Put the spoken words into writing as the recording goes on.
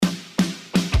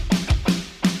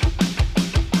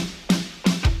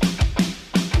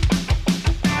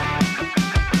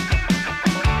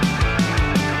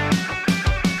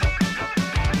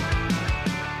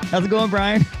How's it going,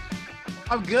 Brian?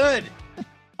 I'm good.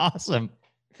 Awesome.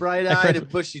 Bright-eyed and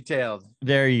bushy-tailed.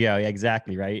 There you go. Yeah,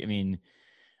 exactly. Right. I mean,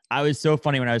 I was so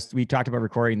funny when we talked about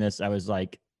recording this. I was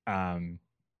like, the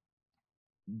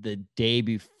day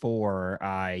before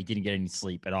I didn't get any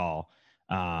sleep at all,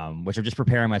 which I'm just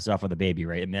preparing myself for the baby,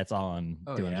 right? I mean, that's all I'm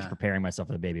doing, just preparing myself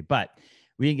for the baby. But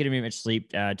we didn't get very much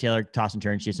sleep. Taylor tossed and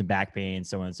turned. She had some back pain,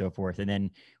 so on and so forth. And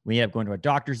then we ended up going to a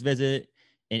doctor's visit.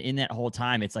 And in that whole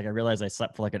time, it's like I realized I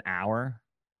slept for like an hour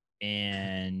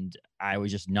and I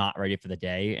was just not ready for the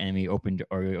day. And we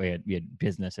had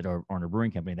business at Orner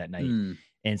Brewing Company that night.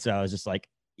 And so I was just like,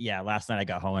 yeah, last night I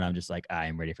got home and I'm just like,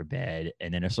 I'm ready for bed.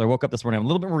 And then so I woke up this morning, I'm a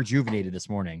little bit more rejuvenated this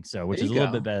morning. So, which is a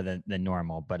little bit better than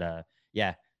normal, but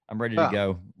yeah, I'm ready to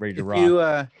go, ready to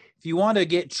rock. If you want to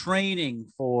get training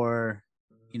for,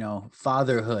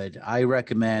 fatherhood, I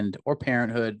recommend, or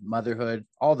parenthood, motherhood,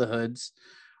 all the hoods,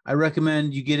 I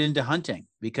recommend you get into hunting,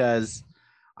 because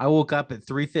I woke up at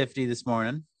 3:50 this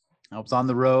morning. I was on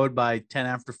the road by 10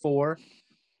 after 4,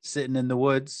 sitting in the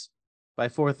woods by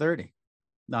 4:30.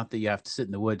 Not that you have to sit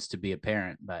in the woods to be a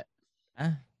parent, but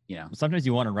sometimes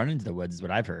you want to run into the woods is what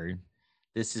I've heard.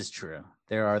 This is true.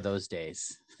 There are those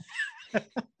days.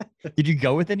 Did you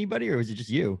go with anybody or was it just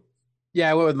you?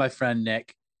 Yeah, I went with my friend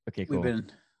Nick. Okay, cool.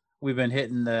 We've been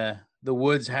hitting the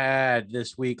woods hard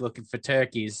this week looking for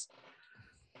turkeys.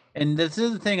 And this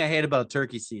is the thing I hate about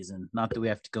turkey season. Not that we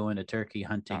have to go into turkey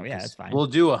hunting. Oh, yeah, that's fine. We'll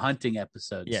do a hunting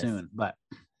episode soon. But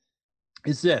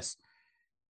it's this.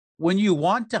 When you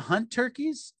want to hunt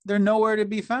turkeys, they're nowhere to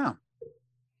be found.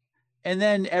 And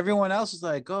then everyone else is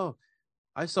like, oh,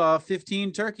 I saw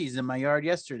 15 turkeys in my yard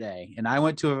yesterday. And I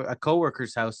went to a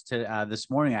coworker's house this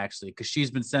morning, actually, because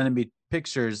she's been sending me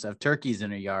pictures of turkeys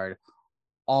in her yard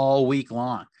all week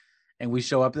long. And we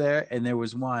show up there and there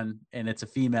was one and it's a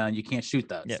female and you can't shoot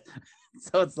those. Yep.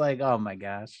 So it's like, oh my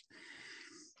gosh.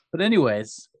 But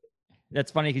anyways.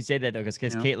 That's funny you say that though, because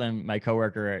Caitlin, my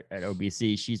coworker at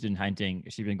OBC, she's been hunting.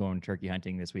 She's been going turkey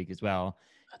hunting this week as well.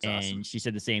 That's and awesome. She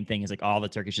said the same thing. It's like all the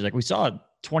turkeys. She's like, we saw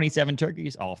 27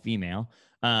 turkeys, all female.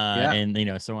 And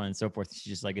so on and so forth.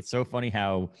 She's just like, it's so funny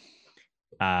how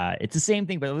it's the same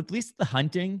thing, but at least the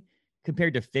hunting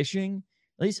compared to fishing,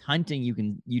 at least hunting,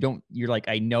 you're like,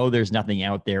 I know there's nothing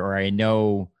out there, or I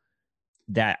know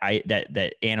that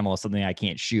that animal is something I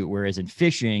can't shoot. Whereas in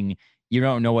fishing, you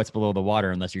don't know what's below the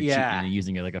water unless you're cheating and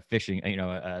using it like a fishing,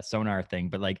 a sonar thing.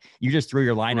 But like you just throw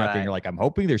your line out there and you're like, I'm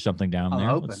hoping there's something down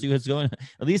there. Let's see what's going on.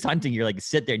 At least hunting, you're like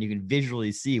sit there and you can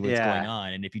visually see what's going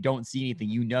on. And if you don't see anything,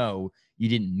 you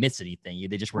didn't miss anything.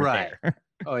 They just weren't there.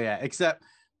 Oh yeah. Except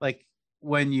like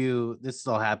when this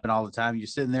will happen all the time. You're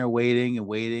sitting there waiting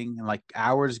and like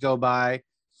hours go by.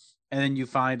 And then you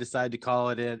finally decide to call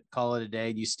it a day.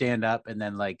 You stand up and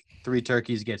then like 3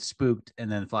 turkeys get spooked and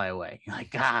then fly away. You're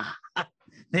like,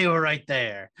 they were right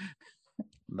there.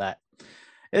 But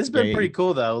it's been pretty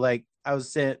cool though. Like I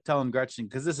was telling Gretchen,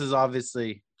 because this is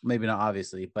maybe not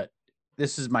obviously, but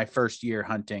this is my first year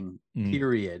hunting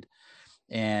period.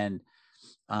 And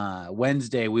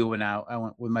Wednesday we went out. I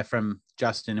went with my friend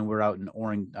Justin and we're out in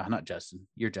not Justin.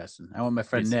 You're Justin. I went with my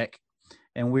friend Nick.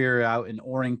 And we were out in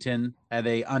Orrington at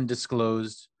a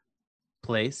undisclosed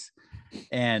place.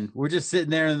 And we're just sitting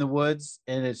there in the woods.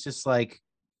 And it's just like,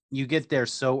 you get there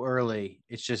so early,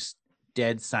 it's just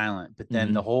dead silent. But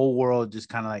then the whole world just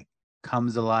kind of like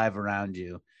comes alive around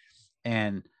you.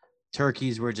 And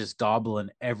turkeys were just gobbling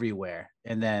everywhere.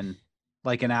 And then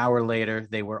like an hour later,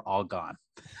 they were all gone.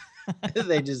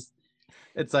 They just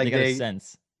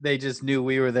just knew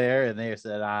we were there. And they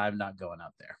said, I'm not going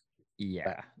out there.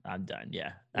 Yeah, I'm done.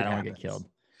 Yeah, I don't want to get killed.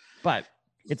 But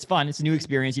it's fun. It's a new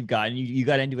experience you've got. And you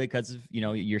got into it because of,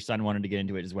 your son wanted to get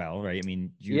into it as well, right? I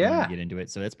mean, you wanted to get into it.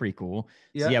 So that's pretty cool.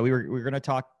 Yeah. So yeah, we were going to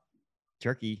talk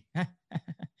turkey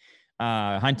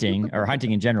hunting or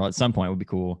hunting in general at some point would be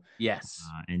cool. Yes.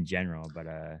 In general, but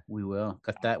we will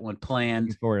got that one planned.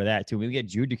 Looking forward to that too. Maybe get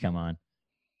Jude to come on.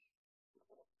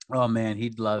 Oh man,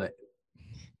 he'd love it.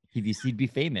 He'd be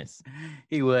famous.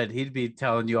 He would. He'd be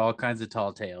telling you all kinds of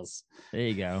tall tales. There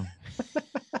you go.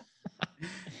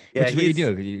 Yeah, what you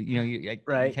do. You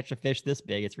catch a fish this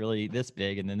big. It's really this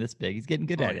big, and then this big. He's getting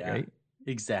good at it, right?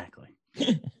 Exactly.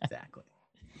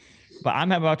 But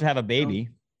I'm about to have a baby.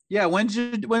 Yeah. When's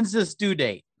this due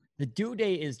date? The due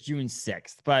date is June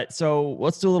 6th. But so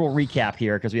let's do a little recap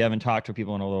here because we haven't talked to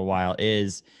people in a little while.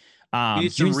 Is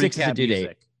June 6th is the due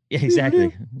date? Yeah,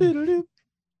 exactly.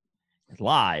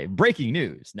 Live breaking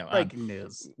news. No, breaking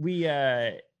news. We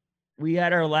had we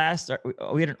had an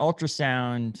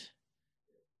ultrasound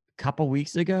a couple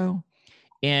weeks ago,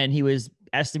 and he was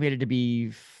estimated to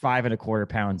be 5.25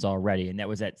 pounds already, and that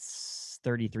was at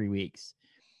 33 weeks.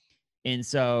 And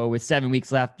so with 7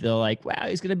 weeks left, they're like, wow,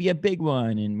 he's going to be a big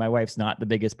one. And my wife's not the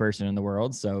biggest person in the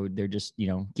world. So they're just,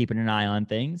 keeping an eye on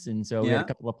things. And so we had a Yeah.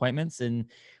 couple appointments, and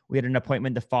we had an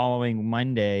appointment the following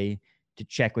Monday to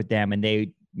check with them. And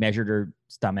they measured her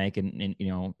stomach, and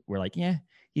we're like, yeah,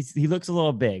 he looks a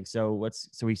little big. So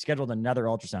we scheduled another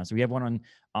ultrasound. So we have one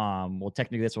on, well,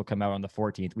 technically this will come out on the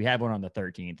 14th. We have one on the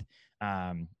 13th,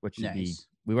 which would be, Nice.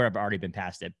 we would have already been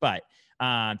past it, but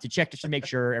to check just to make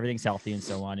sure everything's healthy and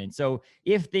so on. And so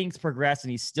if things progress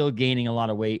and he's still gaining a lot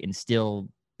of weight and still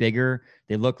bigger,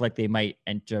 they look like they might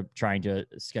end up trying to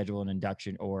schedule an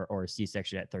induction or a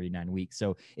C-section at 39 weeks.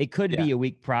 So it could be a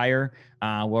week prior,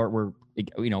 where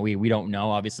we don't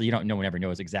know. Obviously, no one ever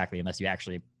knows exactly unless you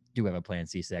actually do have a planned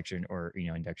C-section or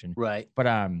induction. Right.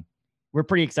 But we're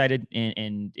pretty excited,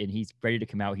 and he's ready to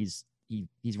come out. He's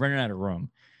running out of room.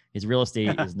 His real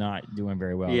estate is not doing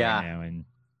very well right now, and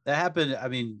that happened. I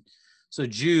mean, so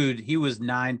Jude, he was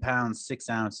 9 pounds, 6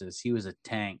 ounces. He was a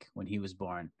tank when he was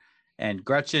born. And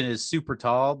Gretchen is super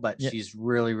tall, but she's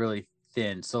really, really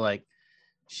thin. So like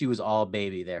she was all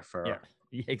baby there for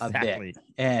a bit.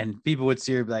 And people would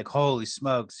see her be like, holy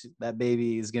smokes, that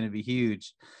baby is going to be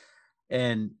huge.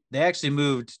 And they actually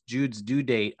moved Jude's due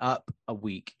date up a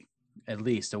week, at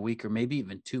least a week or maybe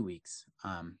even 2 weeks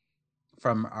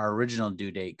from our original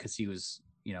due date, because he was,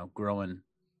 growing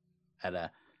at a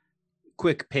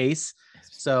quick pace.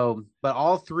 So, but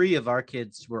all 3 of our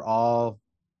kids were all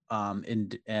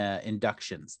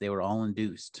inductions. They were all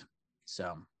induced.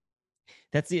 So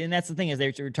that's the thing, is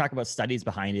they were talking about studies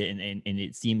behind it, and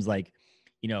it seems like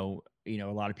a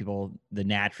lot of people, the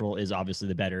natural is obviously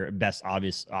the best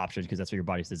obvious option because that's what your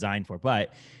body's designed for.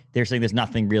 But they're saying there's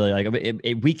nothing really like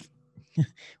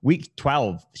week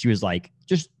 12. She was like,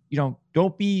 just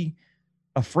don't be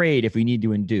afraid if we need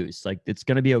to induce. Like, it's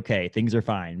going to be okay. Things are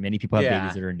fine. Many people have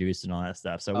babies that are induced and all that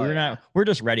stuff. So we're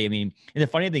just ready. I mean, and the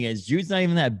funny thing is, Jude's not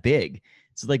even that big.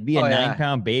 So like, be a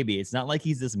 9-pound baby. It's not like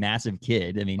he's this massive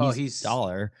kid. I mean, he's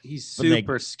taller. He's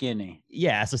super skinny.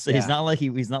 Yeah. So he's not like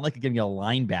he's not like going to be a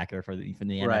linebacker for the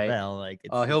NFL. Like,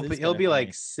 he'll be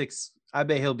like 6. I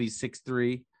bet he'll be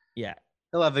 6'3". Yeah.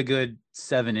 He'll have a good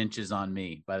 7 inches on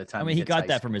me by the time. I mean, he got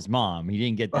that from his mom. He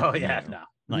didn't get that. Oh yeah, no.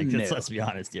 Like, let's be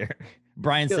honest here.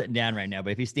 Brian's sitting down right now, but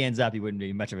if he stands up, he wouldn't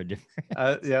be much of a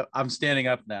difference. Yeah, I'm standing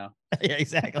up now. Yeah,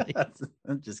 exactly.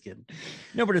 I'm just kidding.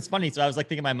 No, but it's funny. So I was like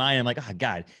thinking in my mind, I'm like, oh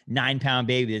God, 9-pound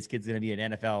baby, this kid's gonna be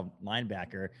an NFL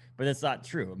linebacker. But that's not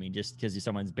true. I mean, just because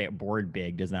someone's board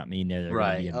big does not mean they're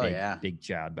gonna be a big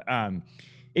child. But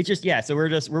it's just So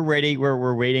we're ready.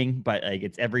 We're waiting, but like,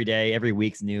 it's every day, every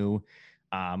week's new.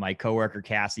 My coworker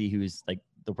Cassie, who's like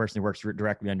the person who works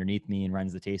directly underneath me and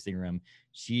runs the tasting room,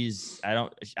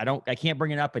 I can't bring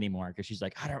it up anymore because she's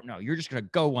like, I don't know, you're just gonna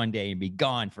go one day and be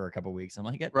gone for a couple of weeks. I'm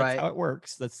like, that's how it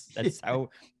works. That's how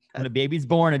when a baby's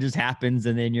born, it just happens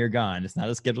and then you're gone. It's not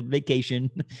a scheduled vacation.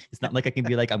 It's not like I can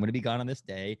be like, I'm gonna be gone on this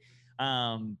day.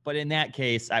 But in that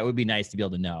case, it would be nice to be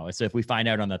able to know. So if we find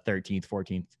out on the 13th,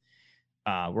 14th,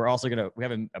 we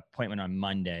have an appointment on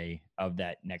Monday of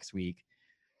that next week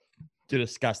to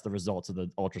discuss the results of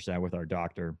the ultrasound with our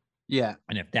doctor. Yeah.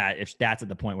 And if that's at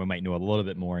the point, we might know a little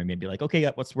bit more and maybe like, okay,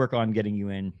 let's work on getting you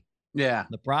in. Yeah.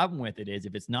 The problem with it is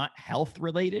if it's not health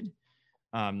related,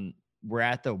 we're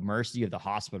at the mercy of the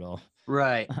hospital,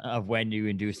 right, of when you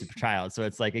induce the child. So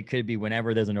it's like, it could be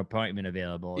whenever there's an appointment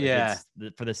available. Yeah. If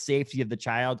it's for the safety of the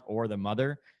child or the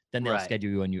mother, then they'll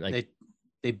schedule you when you like,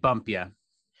 they bump you.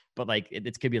 But like,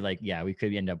 it could be like, we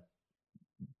could end up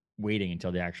waiting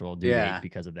until the actual due date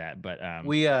because of that. But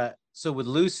so with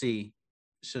Lucy,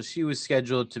 so she was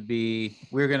scheduled to be,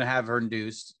 we were going to have her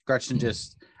induced. Gretchen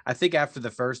I think after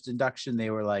the first induction, they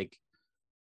were like,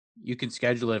 you can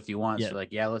schedule it if you want. So like,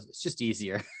 it's just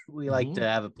easier. We like to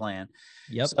have a plan.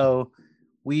 Yep. So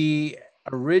we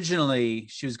originally,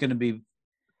 she was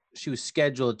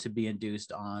scheduled to be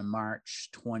induced on March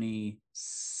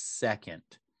 22nd.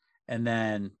 And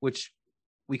then, which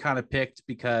we kind of picked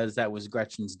because that was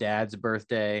Gretchen's dad's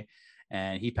birthday,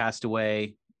 and he passed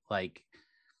away like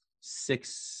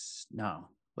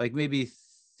maybe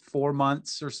 4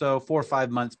 months or so, 4 or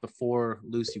 5 months before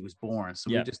Lucy was born.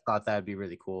 So we just thought that'd be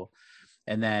really cool.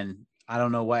 And then I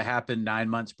don't know what happened 9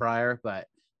 months prior, but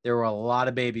there were a lot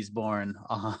of babies born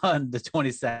on the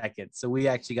 22nd. So we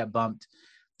actually got bumped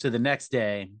to the next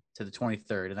day, to the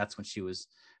 23rd, and that's when she was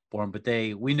born. But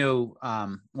we knew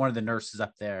one of the nurses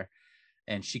up there,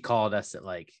 and she called us at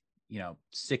like,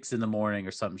 6 a.m.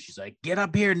 or something. She's like, get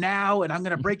up here now, and I'm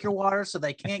going to break your water so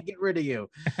they can't get rid of you.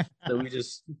 So we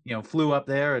just, flew up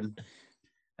there, and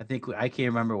I think I can't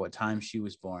remember what time she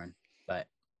was born, but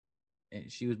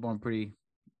she was born pretty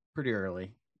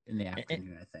early in the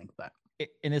afternoon, I think. But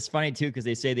And it's funny too, because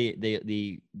they say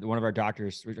the one of our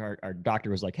doctors, our doctor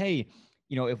was like, hey,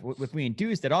 you know, if we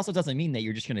induce, that also doesn't mean that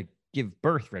you're just gonna give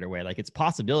birth right away. Like it's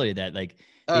possibility that like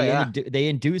they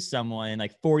induce someone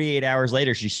like 48 hours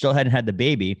later, she still hadn't had the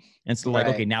baby, and so like,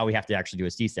 okay, now we have to actually do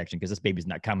a C-section because this baby's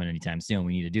not coming anytime soon.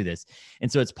 We need to do this,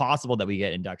 and so it's possible that we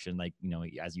get induction, like, you know,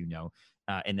 as you know,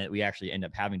 and that we actually end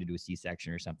up having to do a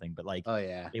C-section or something. But like,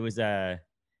 it was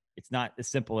it's not as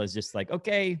simple as just like,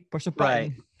 okay, push a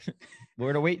button. Right.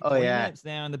 We're gonna wait 20 minutes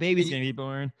now, and the baby's gonna be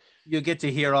born. You get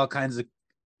to hear all kinds of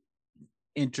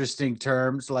interesting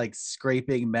terms like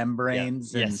scraping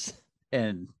membranes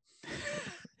and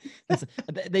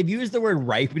they've used the word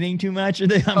ripening too much in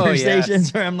the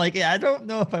conversations where I'm like, I don't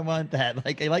know if I want that.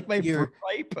 Like, I like my fruit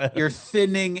ripe. You're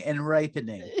thinning and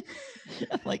ripening.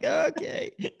 I'm like,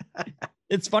 okay.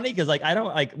 It's funny because like I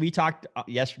don't like, we talked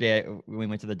yesterday when we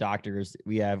went to the doctors.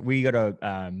 We go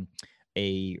to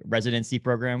a residency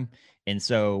program, and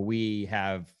so we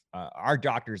have our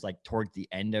doctor's like towards the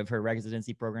end of her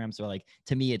residency program. So like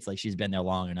to me, it's like she's been there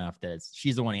long enough that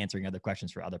she's the one answering other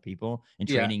questions for other people and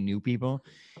training new people.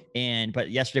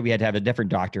 But yesterday we had to have a different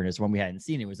doctor, and it's one we hadn't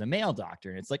seen. It was a male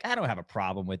doctor, and it's like I don't have a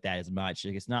problem with that as much.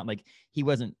 Like, it's not like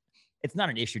it's not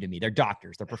an issue to me. They're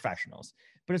doctors, they're professionals.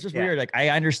 But it's just weird. Like, I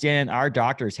understand our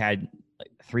doctors had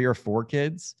like 3 or 4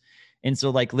 kids. And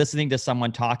so like listening to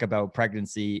someone talk about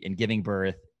pregnancy and giving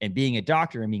birth and being a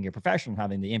doctor and being a professional,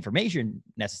 having the information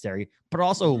necessary, but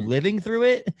also living through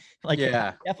it, like it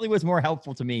definitely was more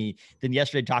helpful to me than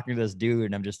yesterday talking to this dude.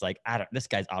 And I'm just like, this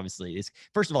guy's obviously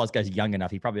first of all, this guy's young enough.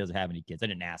 He probably doesn't have any kids. I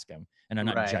didn't ask him, and I'm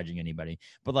not judging anybody,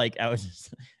 but like, I was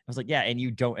like, yeah. And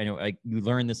you don't, and like you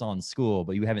learn this all in school,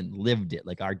 but you haven't lived it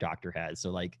like our doctor has.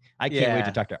 So like, I can't wait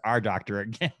to talk to our doctor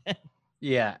again.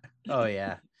 Oh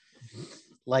yeah.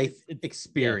 Life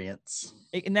experience.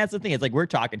 And that's the thing. It's like, we're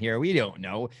talking here. We don't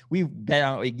know. We've been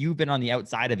on, like, you've been on the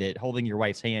outside of it, holding your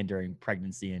wife's hand during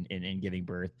pregnancy and giving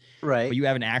birth. Right. But you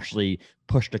haven't actually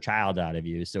pushed a child out of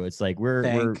you. So it's like,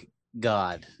 Thank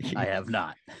God I have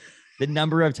not. The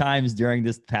number of times during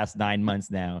this past 9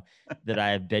 months now that I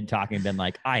have been talking, been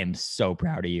like, I am so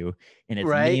proud of you. And it's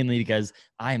mainly because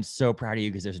I am so proud of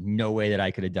you because there's no way that I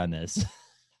could have done this.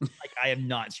 Like, I am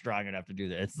not strong enough to do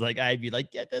this. Like, I'd be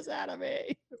like, get this out of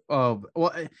me. Oh,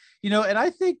 well, you know, and I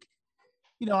think,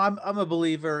 you know, I'm a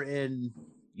believer in,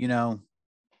 you know,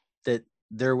 that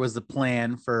there was a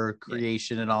plan for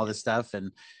creation and all this stuff.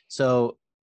 And so,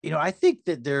 you know, I think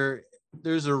that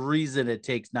there's a reason it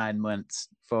takes 9 months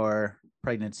for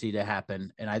pregnancy to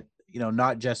happen. And you know,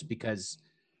 not just because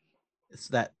it's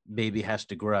that baby has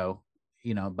to grow,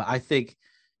 you know, but I think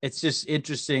it's just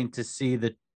interesting to see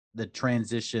the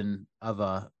transition of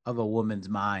a woman's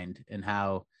mind, and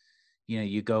how, you know,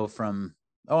 you go from,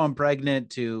 oh, I'm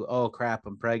pregnant, to, oh crap,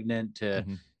 I'm pregnant, to,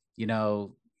 you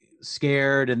know,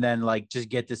 scared, and then like, just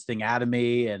get this thing out of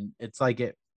me. And it's like,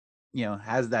 it, you know,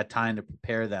 has that time to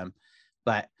prepare them.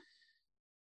 But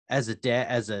as a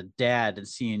dad and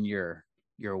seeing your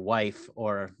wife,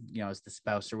 or, you know, as the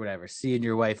spouse or whatever, seeing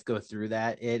your wife go through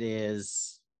that, it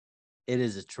is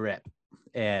a trip.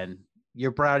 And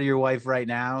you're proud of your wife right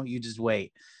now. You just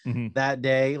wait that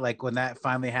day, like when that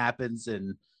finally happens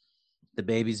and the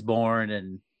baby's born,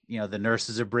 and, you know, the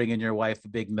nurses are bringing your wife a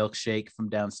big milkshake from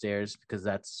downstairs, because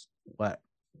that's what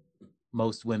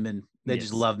most women, they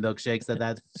just love milkshakes at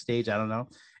that stage. I don't know.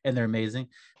 And they're amazing.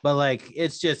 But like,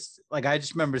 it's just like, I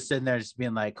just remember sitting there just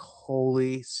being like,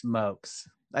 holy smokes,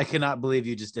 I cannot believe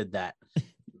you just did that.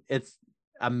 It's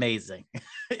amazing.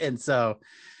 And so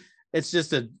it's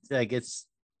just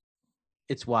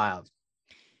it's wild.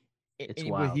 It's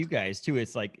wild. With you guys too,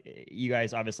 it's like, you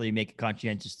guys obviously make a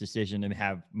conscientious decision and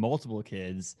have multiple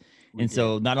kids.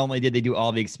 So not only did they do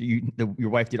all your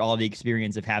wife did all the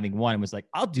experience of having one, and was like,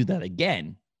 I'll do that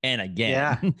again and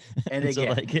again. Yeah. And again. So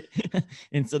like,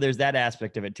 and so there's that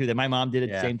aspect of it too, that my mom did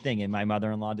the same thing, and my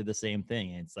mother-in-law did the same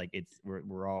thing. And it's like,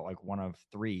 we're all like one of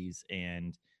threes.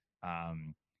 And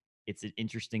it's an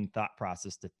interesting thought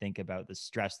process to think about the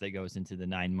stress that goes into the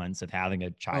 9 months of having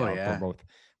a child, for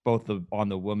both on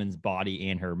the woman's body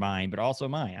and her mind, but also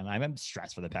mine. I'm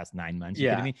stressed for the past 9 months. You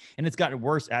kidding me? And it's gotten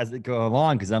worse as it go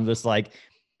along, because I'm just like,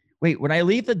 wait, when I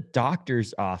leave the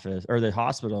doctor's office or the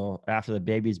hospital after the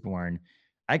baby's born,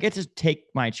 I get to take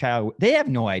my child. They have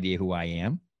no idea who I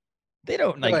am. They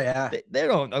don't like, they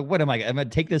don't, what am I going to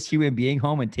take this human being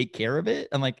home and take care of it?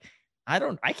 I'm like,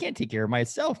 I can't take care of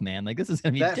myself, man. Like, this is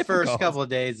going to be that difficult. First couple of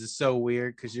days is so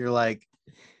weird, because you're like,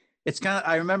 it's kind of,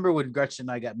 I remember when Gretchen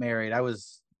and I got married, I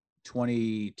was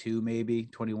 22, maybe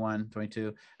 21,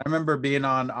 22. I remember being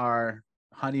on our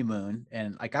honeymoon,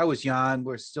 and like, I was young.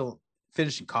 We're still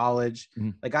finishing college.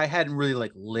 Mhm. Like I hadn't really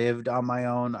like lived on my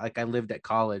own. Like I lived at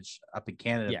college up in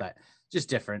Canada, Yeah. but just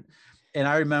different. And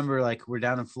I remember like we're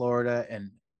down in Florida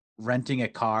and renting a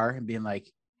car and being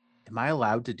like, am I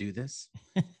allowed to do this?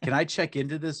 Can I check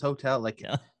into this hotel? Like,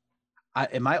 Yeah.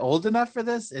 am I old enough for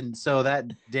this? And so that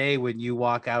day when you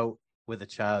walk out with a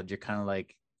child, you're kind of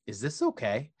like, is this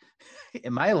okay?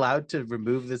 Am I allowed to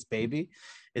remove this baby?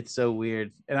 It's so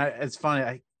weird. And it's funny.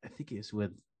 I think it's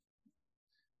with,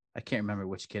 I can't remember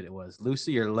which kid it was,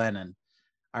 Lucy or Lennon.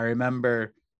 I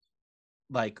remember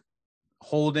like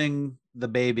holding the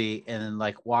baby and then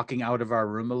like walking out of our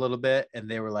room a little bit. And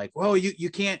they were like, whoa, you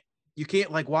can't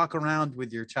like walk around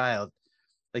with your child.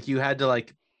 Like you had to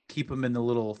like keep him in the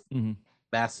little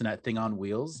bassinet thing on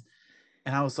wheels.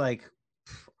 And I was like,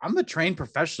 I'm a trained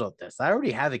professional at this. I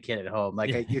already have a kid at home.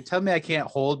 Like you're telling me I can't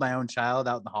hold my own child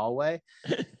out in the hallway.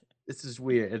 This is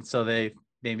weird. And so they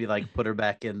maybe like put her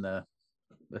back in the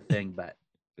thing, but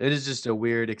it is just a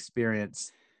weird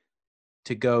experience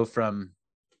to go from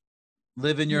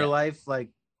living your life like,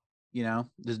 you know,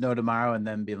 there's no tomorrow, and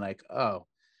then being like, oh,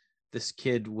 this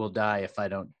kid will die if I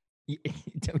don't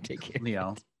take care, you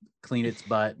know, clean its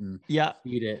butt and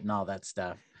feed it and all that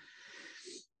stuff.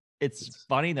 It's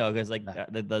funny though, because like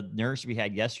the nurse we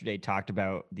had yesterday talked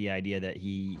about the idea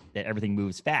that everything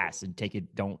moves fast and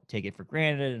don't take it for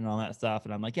granted and all that stuff.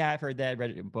 And I'm like, yeah, I've heard that,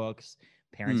 read it in books.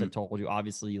 Parents have told you,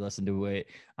 obviously you listen to it.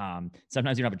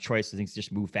 Sometimes you don't have a choice, so things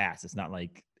just move fast. It's not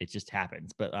like it just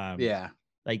happens, but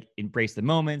like embrace the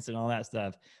moments and all that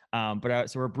stuff. So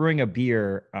we're brewing a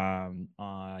beer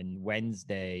on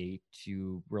Wednesday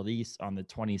to release on the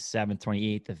 27th,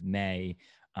 28th of May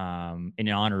in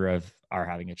honor of our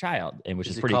having a child, and which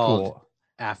is pretty cool.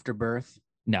 Afterbirth?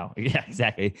 No, yeah,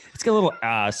 exactly. It's got a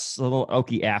little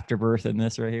oaky afterbirth in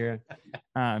this right here.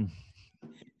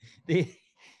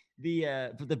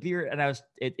 The beer, and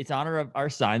it's honor of our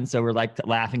son, so we're like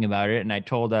laughing about it. And I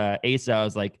told Asa, I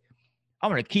was like, I'm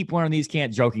gonna keep one of these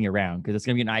cans, joking around, because it's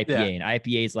gonna be an IPA, and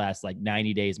IPAs last like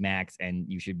 90 days max, and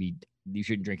you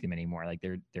shouldn't drink them anymore. Like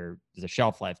there's a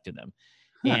shelf life to them.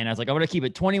 And I was like, I'm gonna keep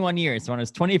it 21 years. So on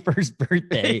his 21st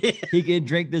birthday, he can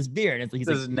drink this beer. And it's like, he's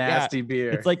this like, nasty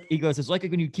beer. It's like, he goes, it's like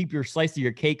when you keep your slice of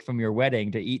your cake from your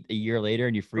wedding to eat a year later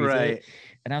and you freeze it.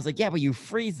 And I was like, yeah, but you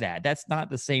freeze that. That's not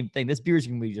the same thing. This beer is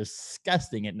gonna be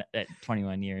disgusting at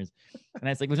 21 years. And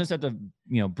I was like, we'll just have to,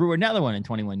 brew another one in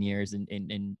 21 years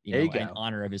in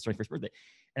honor of his 21st birthday.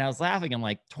 And I was laughing. I'm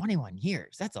like, 21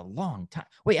 years? That's a long time.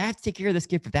 Wait, I have to take care of this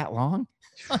kid for that long?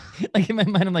 Like in my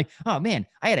mind, I'm like, oh man,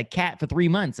 I had a cat for 3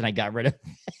 months and I got rid of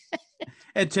it.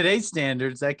 And today's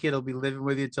standards, that kid will be living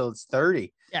with you till it's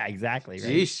 30. Yeah, exactly. Right?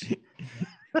 Jeez.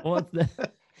 Well,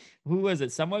 who was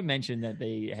it? Someone mentioned that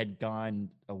they had gone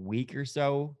a week and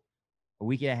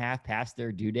a half past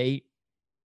their due date.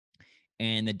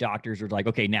 And the doctors were like,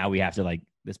 okay, now we have to like,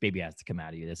 this baby has to come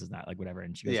out of you. This is not like whatever.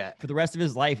 And she goes, for the rest of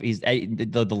his life,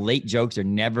 the late jokes are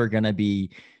never going to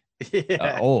be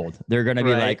old. They're going to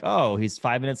be like, oh, he's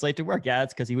 5 minutes late to work. Yeah,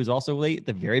 it's because he was also late at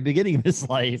the very beginning of his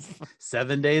life.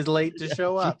 7 days late to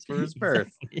show up for his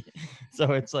birth.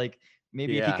 So it's like,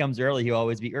 maybe if he comes early, he'll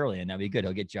always be early, and that'll be good.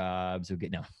 He'll get jobs. He'll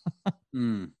get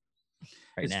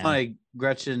It's funny.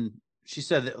 Gretchen, she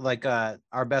said that like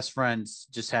our best friends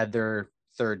just had their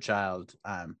third child.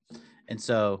 And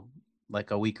so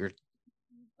like a week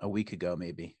ago,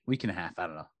 maybe week and a half, I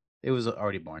don't know. It was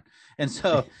already born. And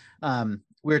so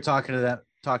we were talking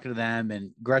to them,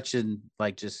 and Gretchen,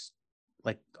 like just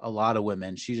like a lot of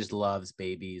women, she just loves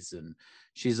babies. And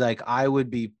she's like, I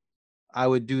would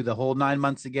do the whole 9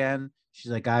 months again.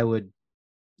 She's like, I would,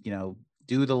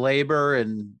 do the labor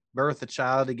and birth a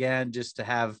child again just to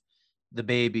have the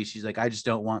baby. She's like, I just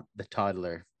don't want the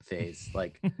toddler phase,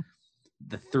 like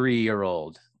the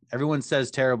 3-year-old. Everyone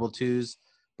says terrible twos,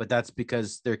 but that's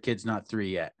because their kid's not 3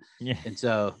 yet. Yeah. And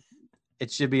so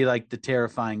it should be like the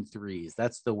terrifying 3s.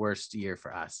 That's the worst year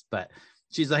for us. But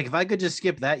she's like, if I could just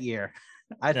skip that year,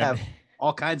 I'd have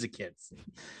all kinds of kids.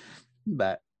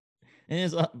 But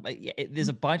there's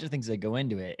a bunch of things that go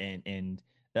into it. And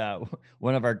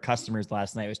one of our customers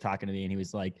last night was talking to me, and he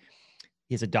was like,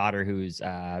 he has a daughter who's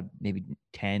maybe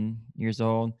 10 years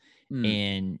old,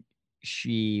 and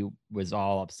she was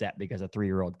all upset because a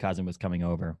 3-year-old cousin was coming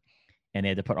over, and they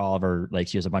had to put all of her, like,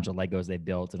 she has a bunch of Legos they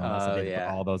built and all that stuff. They had to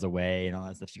put all those away and all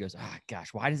that stuff. She goes, oh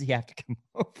gosh, why does he have to come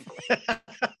over?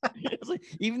 It's like,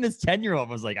 even this 10-year-old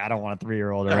was like, I don't want a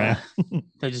 3-year-old around.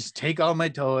 They just take all my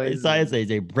toys. Besides,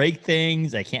 they break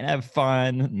things. I can't have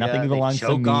fun. Nothing belongs to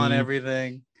me. Choke on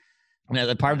everything. Now,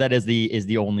 the part of that is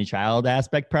the only child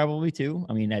aspect, probably too.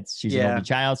 I mean, she's an only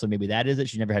child, so maybe that is it.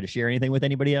 She never had to share anything with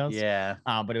anybody else. Yeah.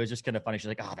 But it was just kind of funny. She's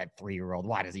like, oh, that 3-year-old,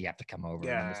 why does he have to come over?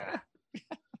 Yeah.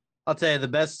 I'll tell you, the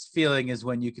best feeling is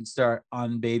when you can start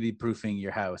on baby proofing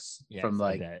your house. Yes, From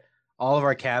like all of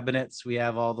our cabinets. We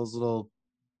have all those little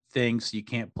things. You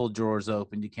can't pull drawers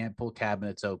open. You can't pull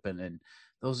cabinets open. And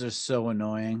those are so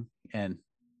annoying. And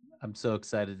I'm so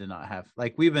excited to not have,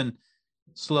 like, we've been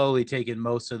slowly taking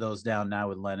most of those down now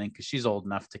with Lennon, because she's old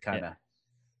enough to kind of,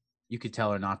 you could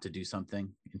tell her not to do something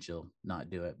and she'll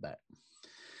not do it. But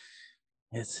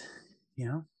it's,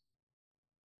 it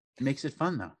makes it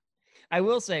fun though. I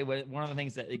will say one of the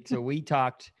things that, so we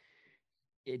talked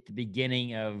at the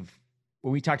beginning of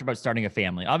when we talked about starting a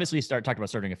family. Obviously, we talked about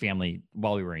starting a family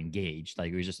while we were engaged.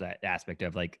 Like, it was just that aspect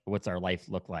of like, what's our life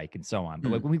look like and so on.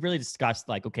 But like when we really discussed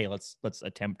like, okay, let's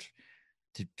attempt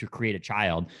to create a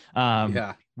child.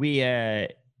 We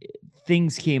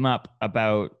things came up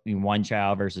about one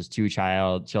child versus two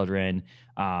children.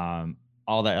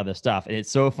 All that other stuff. And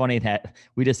it's so funny that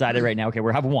we decided right now, okay,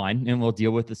 we'll have one and we'll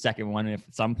deal with the second one. And if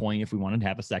at some point, if we wanted to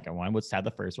have a second one, let's have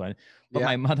the first one. But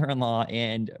my mother-in-law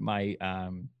and my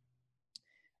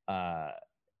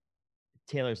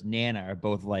Taylor's Nana are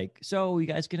both like, so you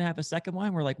guys gonna have a second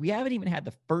one? We're like, we haven't even had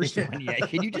the first one yet.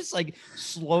 Can you just like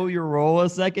slow your roll a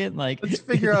second? Like, let's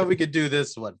figure out we could do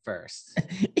this one first.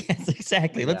 Yes,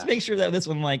 exactly. Let's make sure that this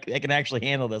one, like, I can actually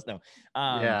handle this now.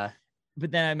 But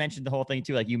then I mentioned the whole thing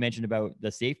too, like you mentioned about the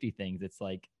safety things. It's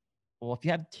like, well, if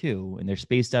you have two and they're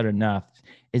spaced out enough,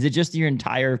 is it just your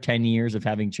entire 10 years of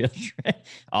having children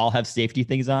all have safety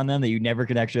things on them that you never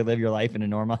could actually live your life in a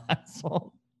normal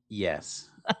household? Yes.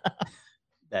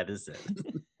 That is it.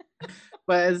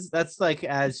 But that's like,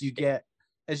 as you get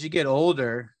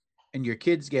older and your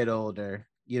kids get older,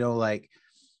 like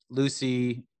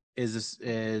Lucy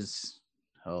is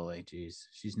holy geez,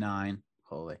 she's 9,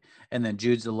 holy, and then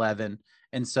Jude's 11,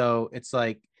 and so it's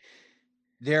like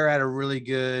they're at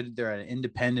an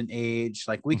independent age.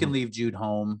 Like, we can leave Jude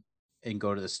home and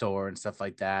go to the store and stuff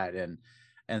like that,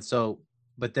 and so,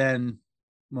 but then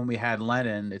when we had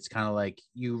Lennon, it's kind of like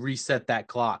you reset that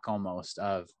clock almost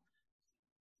of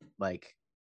like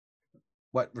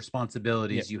what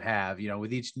responsibilities you have.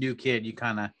 With each new kid, you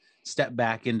kind of step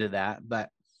back into that, but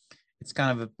it's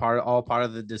kind of all part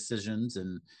of the decisions.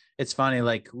 And it's funny,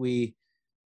 like we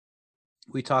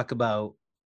talk about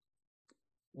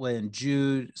when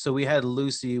Jude, so we had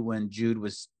Lucy when Jude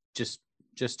was just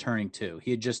turning 2.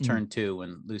 He had just turned 2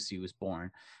 when Lucy was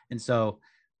born, and so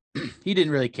he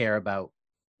didn't really care about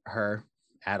her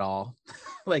at all.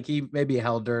 Like, he maybe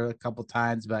held her a couple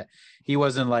times, but he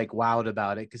wasn't like wowed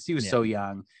about it because he was so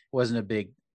young. It wasn't a big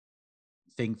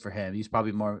thing for him. He's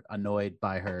probably more annoyed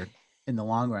by her in the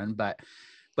long run. But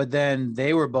then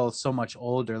they were both so much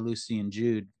older, Lucy and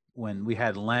Jude, when we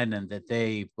had Lennon, that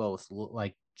they both,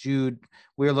 like, Jude,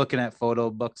 we were looking at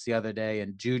photo books the other day,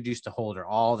 and Jude used to hold her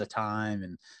all the time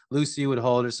and Lucy would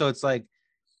hold her. So it's like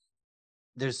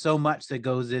there's so much that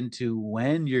goes into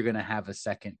when you're going to have a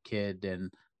second kid.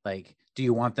 And like, do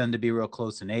you want them to be real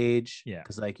close in age?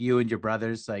 Because like you and your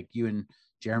brothers, like you and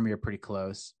Jeremy are pretty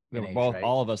close.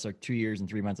 All of us are 2 years and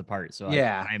 3 months apart. So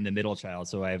I am the middle child.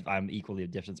 So I'm equally a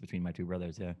difference between my two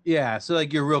brothers. Yeah. So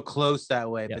like you're real close that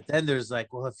way. But then there's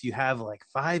like, well, if you have like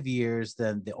 5 years,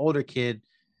 then the older kid,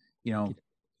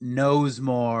 knows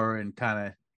more and kind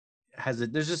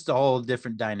of there's just a whole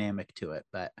different dynamic to it.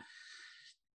 But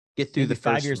get through the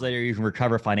 5 years later, you can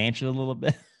recover financially a little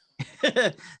bit.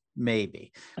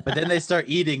 Maybe, but then they start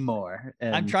eating more.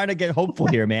 And I'm trying to get hopeful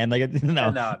here, man. Like,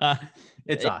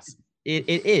 it's awesome. It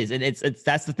is, and it's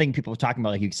that's the thing people are talking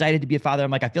about. Like, you excited to be a father? I'm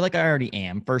like, I feel like I already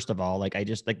am. First of all, like, I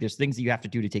just like there's things that you have to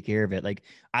do to take care of it. Like,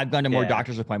 I've gone to more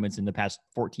doctor's appointments in the past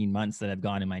 14 months than I've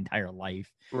gone in my entire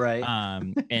life. Right.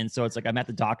 And so it's like I'm at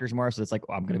the doctor's more. So it's like,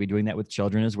 I'm going to be doing that with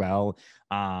children as well.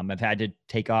 I've had to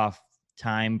take off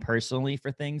time personally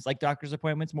for things like doctor's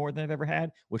appointments more than I've ever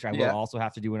had, which I will also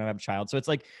have to do when I have a child. So it's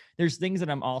like there's things that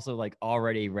I'm also like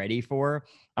already ready for.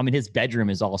 I mean, his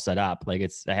bedroom is all set up. Like,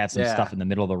 I have some stuff in the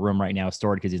middle of the room right now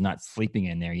stored because he's not sleeping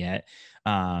in there yet.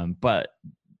 But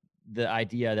the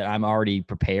idea that I'm already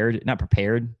not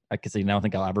prepared, because I don't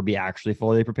think I'll ever be actually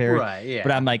fully prepared. Right. Yeah.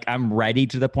 But I'm ready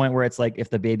to the point where it's like,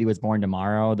 if the baby was born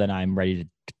tomorrow, then I'm ready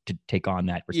to take on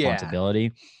that responsibility. Yeah.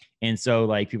 And so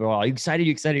like people are all, you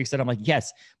excited? I'm like,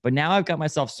 yes. But now I've got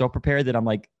myself so prepared that I'm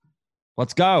like,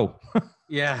 let's go.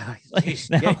 Yeah.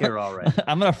 Get here already.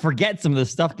 I'm going to forget some of the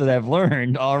stuff that I've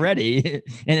learned already.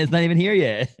 And it's not even here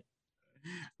yet.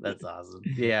 That's awesome.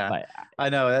 Yeah. But I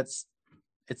know it's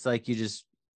like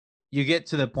you get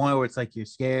to the point where it's like you're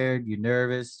scared, you're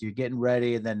nervous, you're getting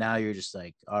ready. And then now you're just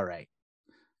like, all right,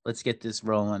 let's get this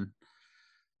rolling.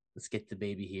 Let's get the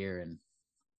baby here.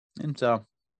 And so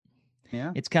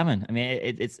Yeah. It's coming. I mean,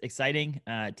 it's exciting.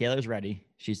 Taylor's ready.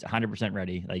 She's 100%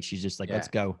 ready. Like, she's just like, Yeah. let's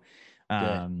go.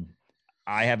 Good.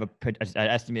 I have an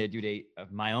estimated due date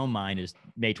of my own mind is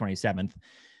May 27th.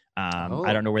 I Oh,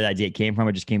 don't know where that date came from.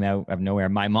 It just came out of nowhere.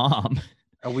 My mom,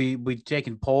 are we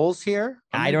taking polls here?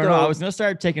 I'm I gonna don't know. I go. was gonna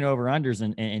start taking over unders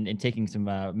and taking some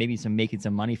maybe some making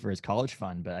some money for his college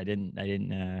fund, but I didn't get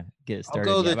it I'll started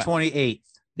go yet. the But 28th.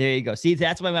 there you go. See,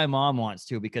 that's why my mom wants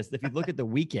to, because if you look at the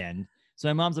weekend, so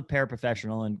my mom's a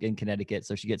paraprofessional in Connecticut,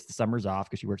 so she gets the summers off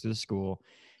because she works at a school,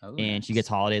 Oh, and she gets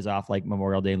holidays off like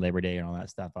Memorial Day and Labor Day and all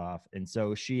that stuff off. And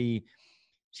so she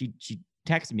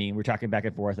texted me and we're talking back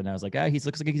and forth, and I was like, oh, he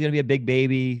looks like he's gonna be a big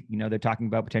baby. You know, they're talking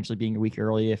about potentially being a week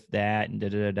early, if that, and da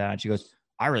da da da. And she goes,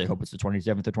 I really hope it's the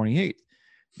 27th or 28th.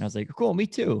 And I was like, cool, me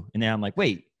too. And then I'm like,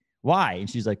 wait, why? And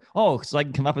she's like, oh, so I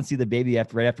can come up and see the baby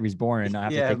right after he's born and not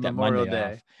have to take that Memorial Monday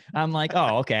Day. off. I'm like,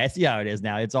 oh, okay, I see how it is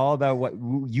now. It's all about what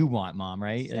you want, mom,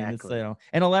 right? Exactly. And it's, you know,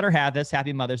 and I'll let her have this.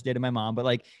 Happy Mother's Day to my mom, but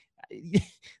like,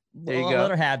 there you I'll go.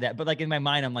 let her have that. But like in my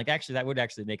mind, I'm like, actually, that would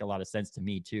actually make a lot of sense to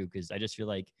me too, because I just feel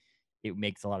like it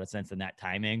makes a lot of sense in that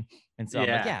timing. And so I'm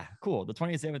like, yeah, cool. The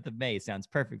 27th of May sounds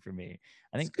perfect for me.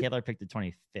 I think Taylor picked the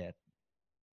 25th.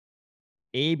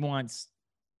 Abe wants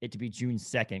it to be June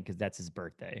 2nd because that's his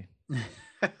birthday.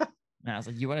 And I was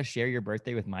like, you want to share your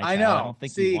birthday with my child? I know. I don't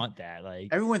think you want that. Like,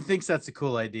 everyone thinks that's a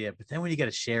cool idea, but then when you got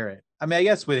to share it, I mean, I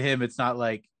guess with him, it's not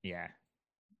like, yeah,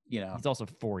 you know, he's also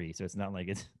 40, so it's not like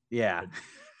it's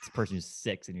this person who's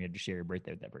 6 and you have to share your birthday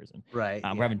with that person. Right.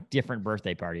 We're having different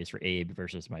birthday parties for Abe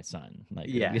versus my son. Like,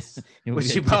 yes,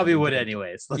 which you probably would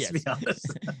anyways. Let's be honest.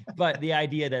 But the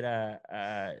idea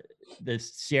that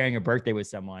this sharing a birthday with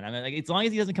someone, I mean, like, as long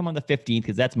as he doesn't come on the 15th,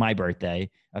 because that's my birthday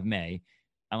of May.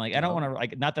 I'm like, I don't want to,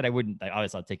 like, not that I wouldn't, like,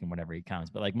 obviously I'll take him whenever he comes,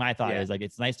 but like my thought is like,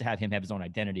 it's nice to have him have his own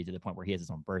identity to the point where he has his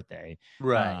own birthday.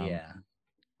 Right.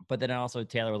 But then also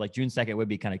Taylor was like, June 2nd would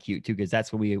be kind of cute too, because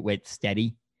that's when we went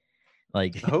steady.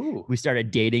 Like, we started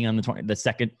dating on the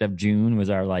 2nd of June was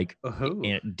our like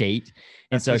date.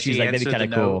 And so she's like, that'd be kind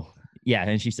of cool. Yeah.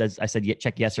 And she says, I said,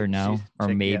 check yes or no, or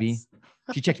maybe. Yes.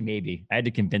 She checked maybe. I had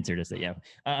to convince her to say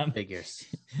yeah. Figures.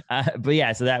 But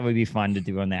yeah, so that would be fun to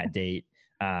do on that date.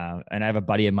 And I have a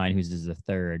buddy of mine who's the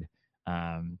third,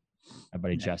 my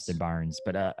buddy Justin Barnes,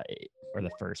 but or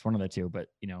the first, one of the two. But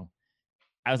you know,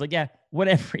 I was like, yeah,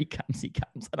 whenever he comes,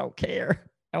 I don't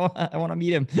care. I want to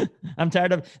meet him. I'm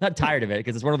not tired of it,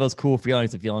 because it's one of those cool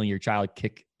feelings of feeling your child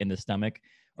kick in the stomach.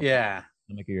 Of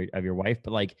your wife.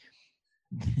 But like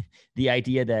the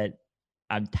idea that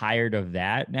I'm tired of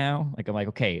that now. Like, I'm like,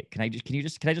 okay, can I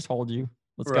just hold you?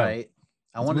 Let's go.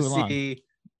 I want to see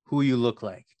who you look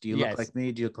like. Do you look like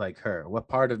me? Do you look like her? What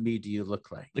part of me do you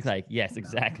look like? Yes,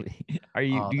 exactly. Do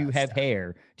you have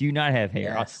hair? Do you not have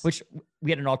hair? Yes. Which we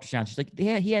had an ultrasound. She's like,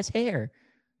 yeah, he has hair.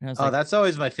 And I was like, that's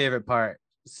always my favorite part.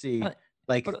 See,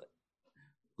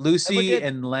 Lucy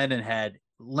and Lennon had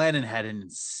an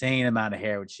insane amount of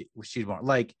hair when she'd born,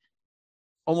 like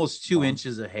almost 2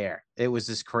 inches of hair. It was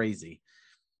just crazy.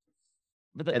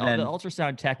 But the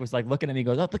ultrasound tech was like looking at me,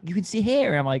 goes, oh, look, you can see hair.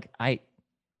 And I'm like,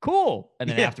 cool. And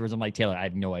then afterwards, I'm like, Taylor, I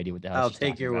have no idea what the hell. I'll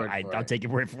take your word for it. I'll take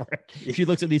your word for it. She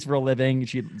looks at these for a living.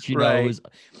 She knows,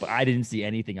 but I didn't see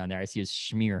anything on there. I see a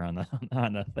smear on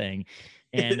the thing.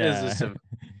 And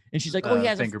and she's like, oh, he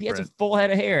has a full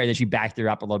head of hair. And then she backed her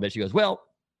up a little bit. She goes, well,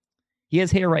 he has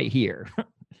hair right here.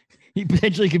 He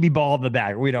potentially could be bald in the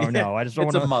back. We don't know. I just don't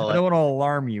want to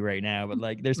alarm you right now, but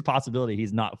like, there's a possibility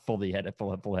he's not full head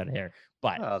of hair.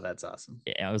 But that's awesome.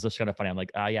 Yeah, it was just kind of funny. I'm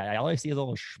like, yeah, all I see is a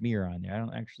little smear on there. I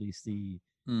don't actually see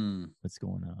what's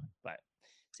going on. But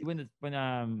see, when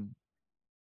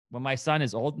my son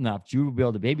is old enough, Drew will be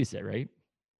able to babysit, right?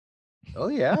 Oh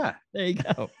yeah, there you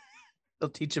go. They'll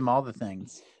teach him all the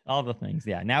things. All the things,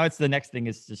 yeah. Now it's the next thing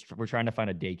is just we're trying to find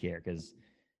a daycare, because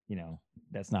you know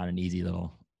that's not an easy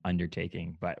little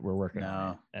undertaking, but we're working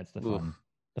on it. That's the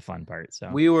fun part.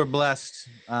 So we were blessed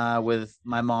with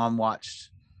my mom watched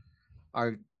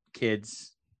our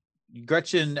kids.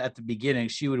 Gretchen at the beginning,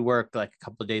 she would work like a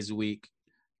couple of days a week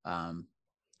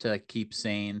to keep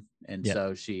sane, and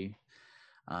so she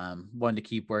wanted to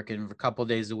keep working for a couple of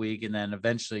days a week, and then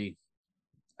eventually,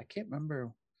 I can't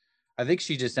remember. I think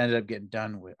she just ended up getting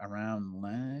done with around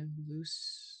Lucy.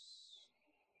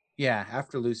 Yeah,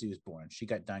 after Lucy was born, she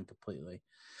got done completely.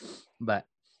 But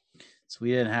so we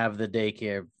didn't have the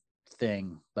daycare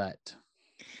thing, but.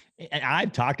 And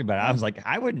I've talked about it. I was like,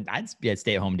 I'd be a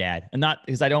stay-at-home dad, and not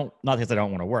because I don't want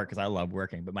to work, because I love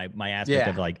working, but my aspect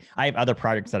of like, I have other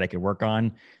projects that I could work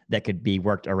on that could be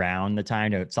worked around the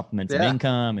time to supplement some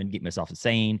income and keep myself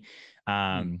sane.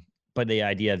 but the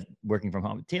idea of working from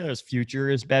home, Taylor's future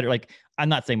is better. Like, I'm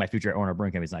not saying my future at owner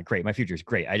brewing company is not great. My future is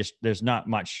great. There's not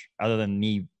much other than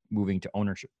me moving to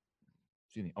ownership,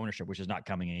 which is not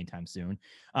coming anytime soon.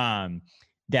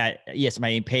 That yes,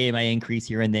 my pay might increase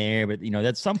here and there, but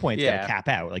at some point it's got to cap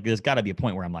out. Like, there's got to be a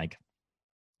point where I'm like,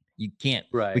 we can't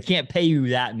pay you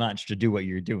that much to do what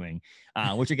you're doing.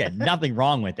 Which again, nothing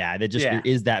wrong with that. It just there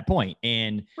is that point.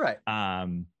 And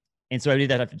and so I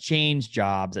did have to change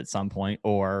jobs at some point,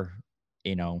 or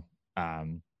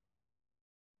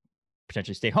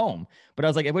potentially stay home. But I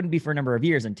was like, it wouldn't be for a number of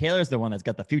years. And Taylor's the one that's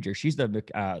got the future. She's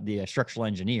the structural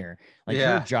engineer. Like,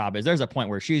 her job is, there's a point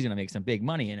where she's going to make some big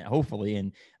money in it, hopefully,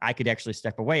 and I could actually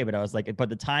step away. But I was like, but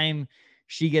the time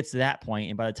she gets to that point,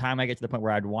 and by the time I get to the point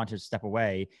where I'd want to step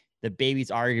away, the baby's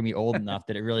already gonna be old enough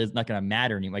that it really is not going to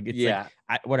matter anymore. Like, it's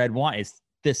what I'd want is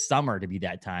this summer to be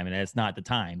that time, and it's not the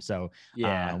time. So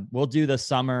we'll do the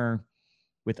summer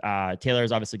with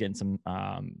Taylor's obviously getting some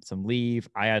leave.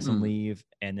 I have some leave,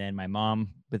 and then my mom,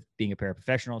 with being a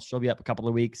paraprofessional, she'll be up a couple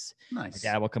of weeks. Nice.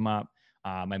 My dad will come up.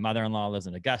 My mother-in-law lives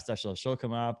in Augusta, so she'll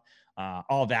come up.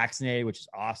 All vaccinated, which is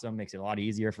awesome. Makes it a lot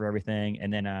easier for everything.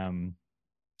 And then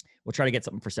we'll try to get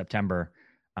something for September.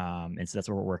 And so that's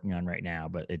what we're working on right now.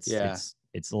 But it's a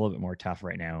little bit more tough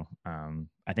right now.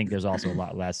 I think there's also a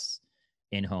lot less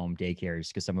in-home daycares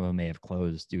because some of them may have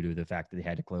closed due to the fact that they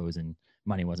had to close and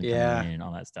money wasn't coming in and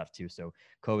all that stuff too. So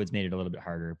COVID's made it a little bit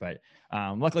harder, but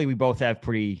luckily we both have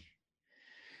pretty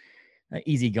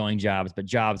easygoing jobs, but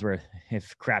jobs where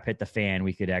if crap hit the fan,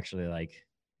 we could actually like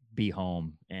be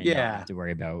home and not have to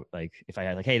worry about, like, if I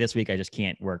had like, hey, this week I just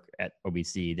can't work at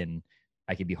OBC, then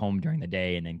I could be home during the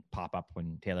day and then pop up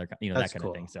when Taylor, that kind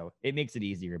of thing. So it makes it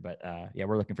easier, but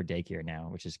we're looking for daycare now,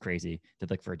 which is crazy to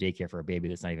look for a daycare for a baby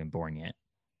that's not even born yet.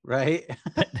 Right.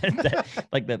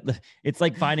 Like it's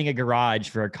like finding a garage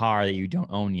for a car that you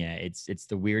don't own yet. It's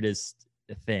the weirdest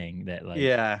thing that,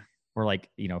 like, or like,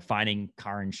 finding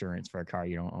car insurance for a car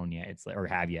you don't own yet. It's like, or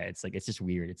have yet. It's like, it's just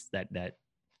weird. It's that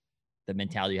the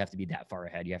mentality, you have to be that far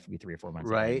ahead. You have to be 3 or 4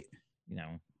 months ahead. You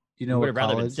know, would have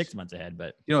rather been 6 months ahead,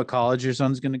 but you know what college your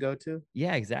son's going to go to?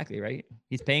 Yeah, exactly. Right.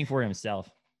 He's paying for it himself.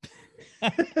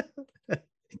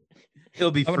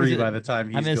 He'll be free by the time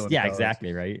he's going. Yeah,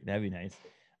 exactly. Right. That'd be nice.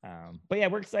 But yeah,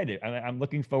 we're excited. I'm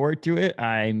looking forward to it.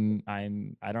 I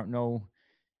don't know.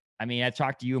 I mean, I've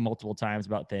talked to you multiple times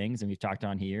about things, and we've talked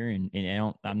on here, and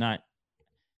I'm going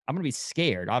to be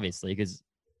scared, obviously, because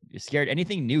you're scared.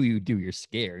 Anything new you do, you're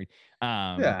scared.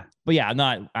 But yeah,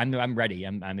 I'm ready.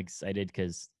 I'm excited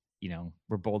because,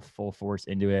 we're both full force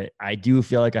into it. I do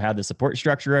feel like I have the support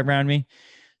structure around me.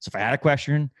 So if I had a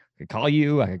question, I could call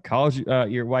you. I could call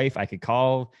your wife. I could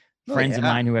call friends of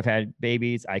mine who have had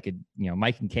babies. I could,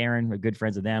 Mike and Karen are good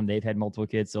friends of them. They've had multiple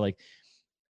kids. So like,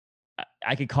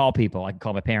 I could call people. I could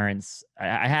call my parents.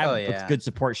 I have a good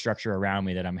support structure around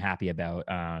me that I'm happy about.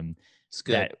 It's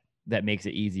good. That makes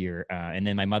it easier. And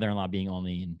then my mother-in-law being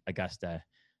only in Augusta,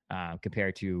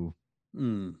 compared to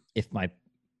if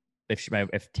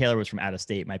Taylor was from out of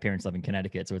state, my parents live in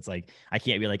Connecticut. So it's like, I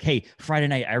can't be like, hey, Friday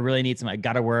night, I really need I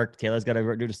got to work. Taylor's got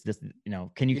to do this,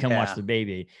 can you come watch the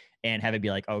baby? And have it be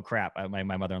like, oh crap, my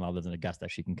mother-in-law lives in Augusta.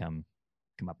 She can come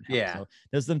up and help. So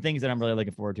there's some things that I'm really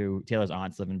looking forward to. Taylor's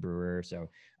aunts live in Brewer. So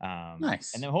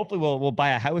nice. And then hopefully we'll buy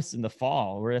a house in the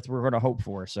fall, where that's what we're going to hope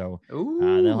for. So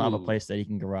they'll have a place that he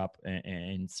can grow up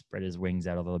and spread his wings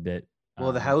out a little bit.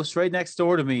 Well, the house right next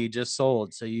door to me just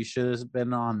sold, so you should have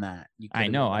been on that. I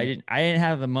know. I didn't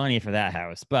have the money for that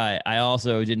house, but I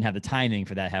also didn't have the timing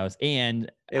for that house,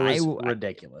 and it was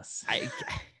ridiculous.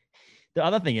 The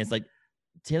other thing is, like,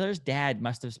 Taylor's dad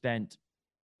must have spent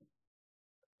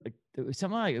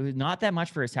something like, it was not that much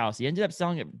for his house. He ended up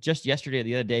selling it just yesterday or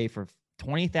the other day for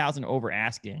 $20,000 over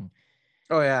asking.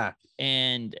 Oh yeah.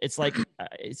 And it's like,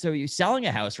 so you're selling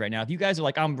a house right now. If you guys are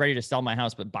like, I'm ready to sell my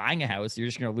house, but buying a house, you're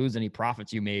just going to lose any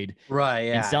profits you made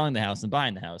in selling the house and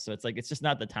buying the house. So it's like, it's just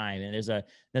not the time. And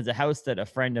there's a house that a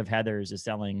friend of Heather's is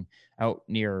selling out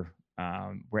near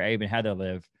where Abe and Heather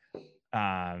live,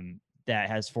 that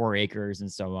has 4 acres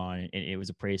and so on. And it was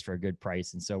appraised for a good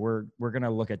price. And so we're going to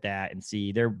look at that and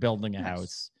see. They're building a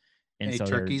house. And any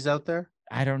turkeys out there?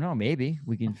 I don't know. Maybe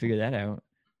we can figure that out.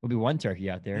 Will be one turkey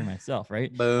out there myself,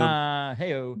 right? Boom.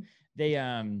 Hey-o. They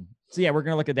so yeah, we're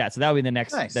gonna look at that. So that'll be the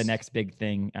next big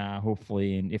thing,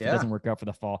 hopefully. And if it doesn't work out for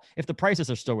the fall, if the prices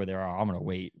are still where they are, I'm gonna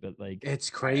wait. But like, it's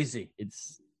crazy.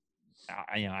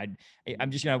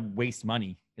 I'm just gonna waste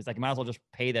money. It's like, I might as well just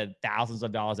pay the thousands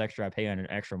of dollars extra I pay on an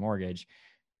extra mortgage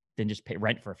than just pay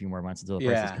rent for a few more months until the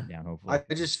prices come down. Hopefully,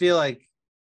 I just feel like,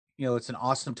 it's an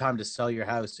awesome time to sell your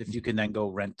house if you can then go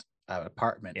rent an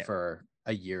apartment for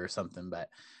a year or something. But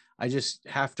I just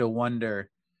have to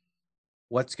wonder,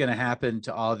 what's going to happen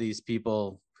to all these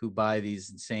people who buy these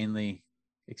insanely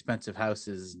expensive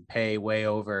houses and pay way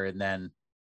over, and then,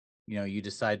 you know, you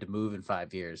decide to move in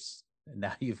 5 years, and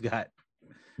now you've got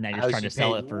now you're just trying to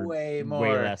sell it for way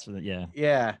less than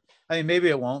yeah. I mean, maybe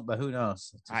it won't, but who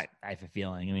knows? I have a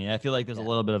feeling. I mean, I feel like there's a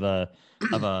little bit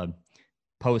of a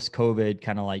post-COVID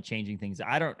kind of like changing things.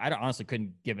 I don't honestly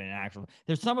couldn't give it an actual.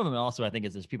 There's some of them also. I think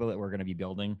there's people that were going to be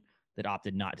building that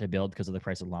opted not to build because of the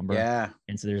price of lumber. Yeah,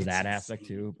 and so there's that aspect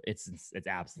too. It's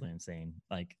absolutely insane.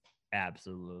 Like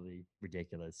absolutely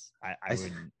ridiculous. I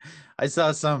wouldn't. I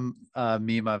saw some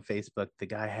meme on Facebook. The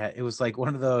guy had, it was like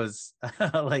one of those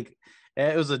like,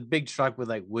 it was a big truck with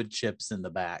like wood chips in the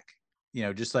back, you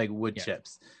know, just like wood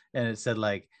chips, and it said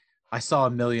like, I saw a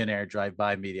millionaire drive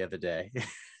by me the other day.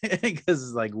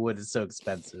 Because like wood is so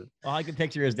expensive. All I can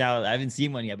picture is now, I haven't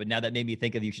seen one yet, but now that made me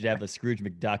think of, you should have the Scrooge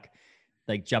McDuck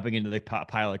like jumping into the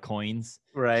pile of coins,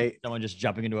 right? Someone just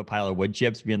jumping into a pile of wood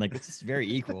chips, being like, "This is very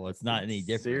equal. It's not any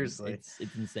different." Seriously, it's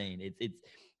insane.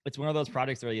 It's one of those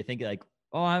projects where you think like,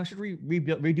 "Oh, I should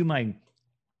redo my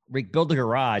build a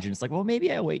garage," and it's like, "Well,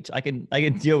 maybe I wait. I can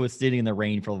deal with sitting in the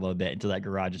rain for a little bit until that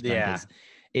garage is done." Yeah.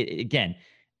 Again,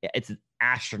 it's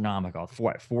astronomical.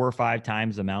 4 or 5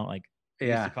 times the amount. Like, it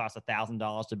used to cost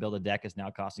 $1,000 to build a deck, is now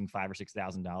costing $5,000 or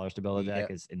 $6,000 to build a deck.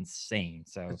 Is insane.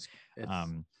 So,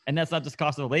 and that's not just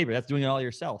cost of the labor. That's doing it all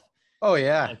yourself. Oh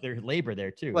yeah, like there's labor there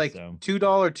too. Like so. $2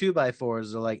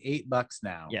 2x4s are like $8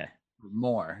 now. Yeah,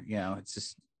 more. You know, it's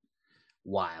just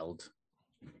wild.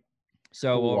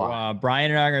 So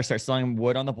Brian and I are gonna start selling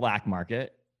wood on the black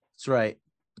market. That's right.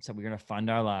 So we're gonna fund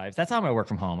our lives. That's how I'm gonna work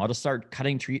from home. I'll just start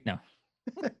cutting trees. No.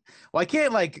 Why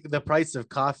can't like the price of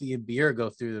coffee and beer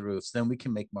go through the roof? So then we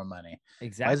can make more money.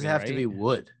 Exactly. Why does it have to be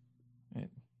wood? Right.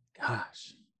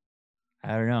 Gosh, I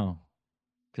don't know.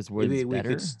 Because wood's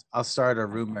better. I'll start a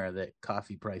rumor that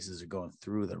coffee prices are going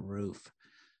through the roof.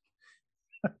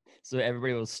 So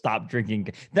everybody will stop drinking.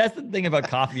 That's the thing about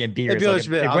coffee and beer. Like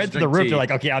they went to the roof. They're like,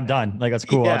 okay, I'm done. Like, that's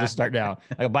cool. I'll just start now.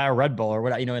 I'll buy a Red Bull or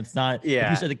whatever. You know, it's not. Yeah. If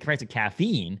you said the price of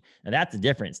caffeine, now that's a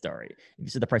different story. If you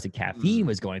said the price of caffeine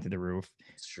was going through the roof,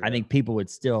 I think people would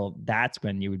still. That's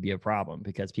when you would be a problem,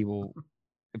 because people,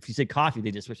 if you said coffee,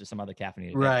 they just switch to some other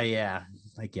caffeinated. Right. Yeah.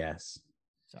 I guess.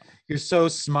 So you're so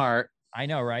smart. I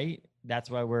know, right? That's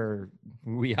why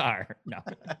we are. No.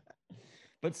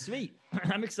 But sweet.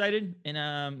 I'm excited.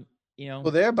 And you know,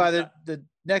 well, there by the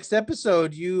next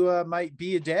episode, you might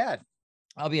be a dad.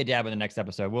 I'll be a dad in the next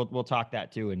episode. We'll talk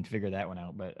that too and figure that one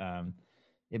out. But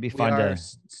it'd be we fun are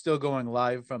still going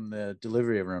live from the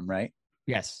delivery room, right?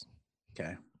 Yes.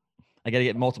 Okay. I got to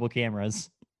get multiple cameras,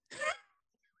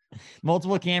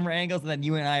 multiple camera angles, and then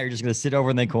you and I are just gonna sit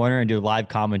over in the corner and do live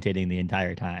commentating the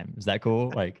entire time. Is that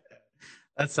cool? Like.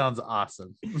 That sounds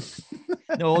awesome.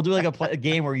 No, we'll do like a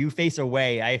game where you face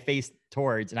away, I face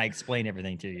towards, and I explain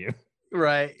everything to you.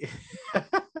 Right.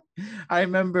 I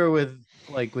remember with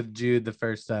Jude the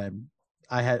first time,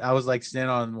 I was like standing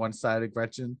on one side of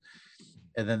Gretchen,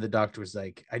 and then the doctor was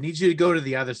like, "I need you to go to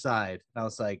the other side." And I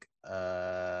was like,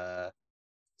 so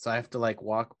I have to like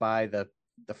walk by the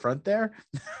front there.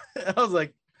 I was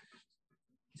like,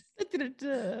 I don't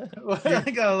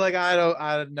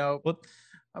know. Well,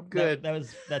 I'm good.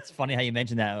 That's funny how you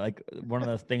mentioned that. Like, one of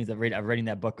the things I've reading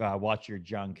that book, Watch Your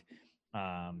Junk.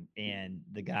 And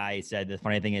the guy said the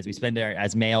funny thing is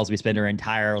as males, we spend our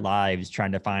entire lives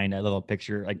trying to find a little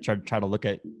picture, like try to look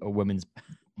at a woman's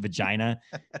vagina,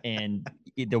 and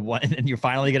and you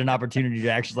finally get an opportunity to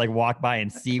actually like walk by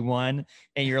and see one,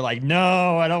 and you're like,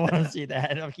 no, I don't want to see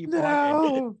that. I'll keep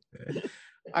walking.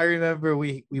 I remember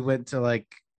we went to like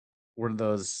one of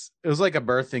those, it was like a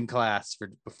birthing class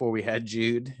before we had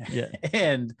Jude. Yeah.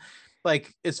 And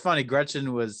like, it's funny,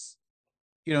 Gretchen was,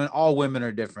 you know, and all women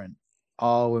are different.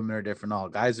 All women are different. All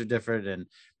guys are different. And,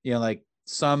 you know, like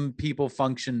some people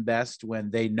function best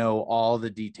when they know all the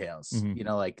details, you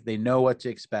know, like they know what to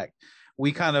expect.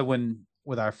 We kind of,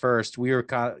 with our first,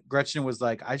 Gretchen was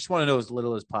like, I just want to know as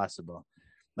little as possible.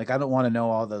 Like, I don't want to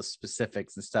know all those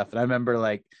specifics and stuff. And I remember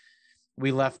like,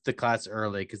 we left the class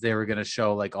early because they were going to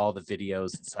show like all the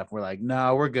videos and stuff. We're like,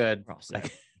 no, we're good.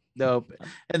 Like, nope.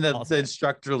 And the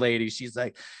instructor lady, she's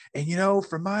like, and you know,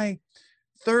 for my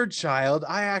third child,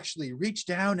 I actually reached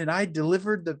down and I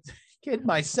delivered the kid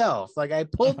myself. Like, I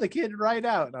pulled the kid right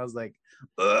out. And I was like,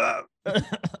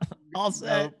 all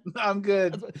set. No, I'm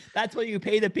good. That's what you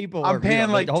pay the people. I'm paying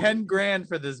like 10 grand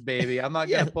for this baby. I'm not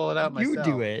going to pull it out myself. You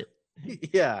do it.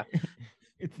 Yeah.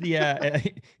 It's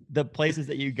the places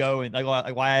that you go, and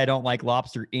like why I don't like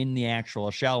lobster in the actual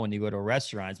shell when you go to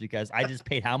restaurants, because I just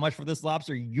paid how much for this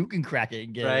lobster? You can crack it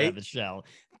and get it out of the shell.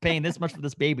 Paying this much for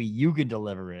this baby, you can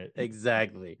deliver it.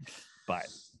 Exactly. But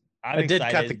I'm I did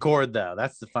cut the excited. cord though.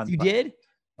 That's the fun You part. did?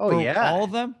 Oh For yeah, all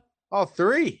of them? all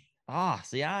three. Ah,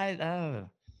 see, I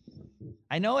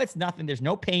know it's nothing. There's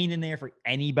no pain in there for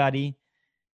anybody.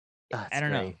 That's I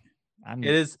don't know. great.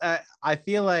 It is. I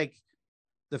feel like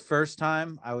the first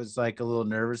time I was like a little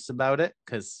nervous about it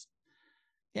because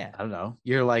yeah, I don't know.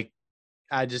 You're like,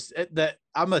 that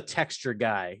I'm a texture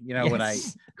guy, you know, when I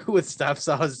yes. with stuff.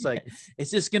 So I was like, Yes.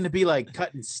 is this going to be like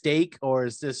cutting steak or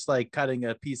is this like cutting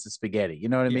a piece of spaghetti? You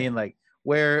know what I Yeah. mean? Like,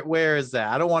 where is that?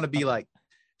 I don't want to be like,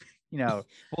 you know,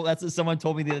 Well, that's what someone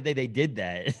told me the other day. They did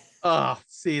that. oh,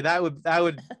 see, that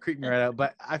would creep me right out.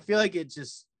 But I feel like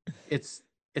it's it's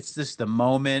just the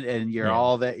moment and you're Yeah.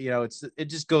 all that, you know, it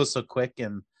just goes so quick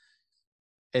and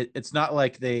it's not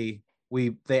like they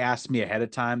asked me ahead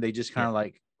of time. They just kind of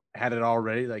like had it all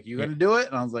ready. Like, you gonna do it?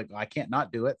 And I was like, I can't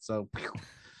not do it. So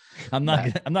I'm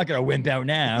not gonna wimp out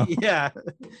now. yeah.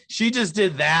 She just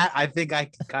did that. I think I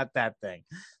cut that thing.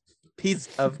 Piece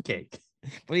of cake.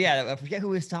 But yeah, I forget who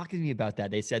was talking to me about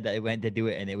that. They said that it went to do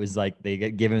it, and it was like they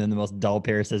get given them the most dull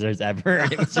pair of scissors ever.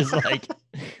 And it was just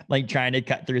like trying to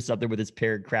cut through something with this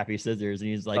pair of crappy scissors. And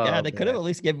he's like, yeah, they could have at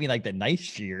least given me like the nice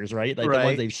shears, right? Like the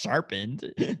ones they've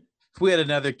sharpened. If we had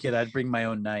another kid, I'd bring my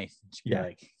own knife. Yeah.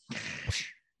 Like,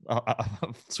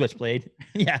 switchblade.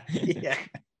 Yeah. Yeah.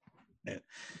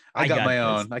 I got my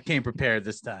own. I came prepared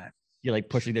this time. You're like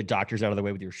pushing the doctors out of the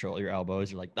way with your shoulder, your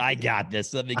elbows. You're like, I got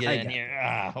this. Let me get in here.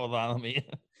 Hold on. Let me.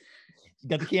 You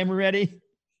got the camera ready?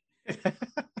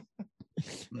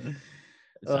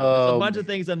 So a bunch of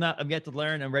things I'm yet to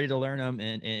learn. I'm ready to learn them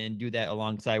and do that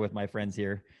alongside with my friends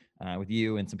here, with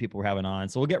you and some people we're having on.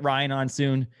 So we'll get Ryan on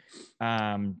soon.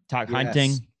 Talk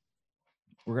hunting.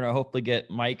 We're gonna hopefully get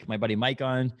Mike, my buddy Mike,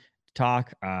 on to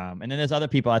talk. And then there's other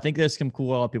people. I think there's some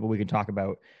cool people we can talk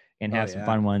about and have some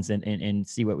fun ones and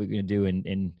see what we're gonna do.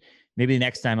 And maybe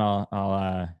next time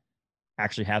I'll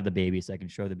actually have the baby so I can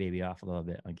show the baby off a little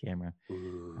bit on camera,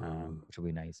 which will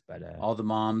be nice. But all the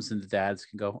moms and the dads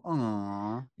can go,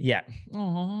 "Aww." Yeah.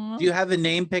 Aww. Do you have a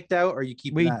name picked out, or are you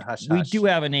keeping that hush? We do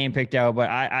have a name picked out,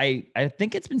 but I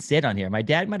think it's been said on here. My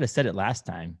dad might have said it last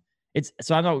time.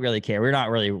 So I don't really care.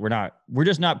 We're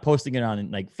just not posting it on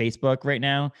like Facebook right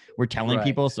now. We're telling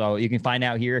people, so you can find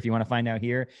out here if you want to find out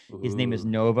here. His name is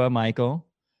Nova Michael.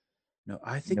 No,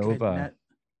 I think Nova.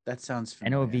 That sounds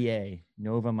familiar. Nova,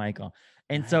 Nova Michael.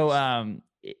 And so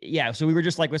so we were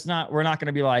just like, we're not going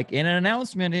to be like, an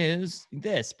announcement is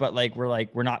this, but like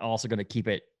we're not also going to keep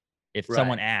it if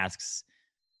someone asks,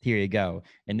 here you go.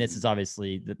 And this is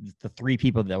obviously the three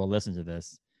people that will listen to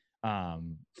this.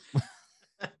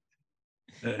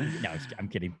 No, I'm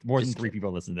kidding. More than three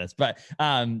people listen to this, but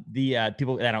the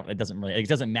people it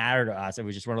doesn't matter to us. It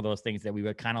was just one of those things that we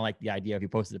would kind of like the idea if you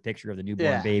posted a picture of the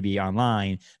newborn baby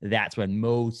online, that's when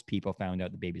most people found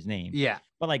out the baby's name. Yeah.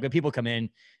 But like when people come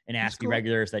in and ask me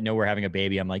regulars that know we're having a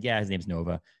baby, I'm like, yeah, his name's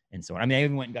Nova. And so on. I mean, I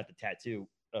even went and got the tattoo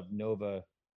of Nova.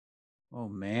 Oh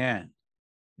man.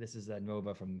 This is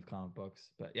Nova from comic books,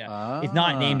 but yeah, it's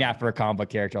not named after a comic book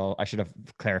character. I should have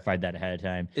clarified that ahead of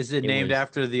time. Is it named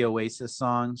after the Oasis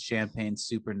song Champagne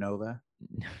Supernova?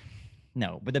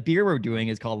 No, but the beer we're doing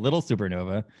is called Little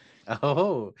Supernova.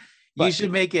 Oh, you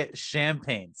should make it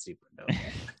Champagne Supernova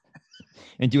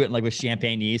and do it like with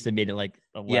champagne yeast and made it like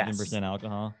 11%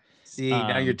 alcohol. See,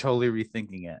 now you're totally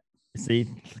rethinking it. See,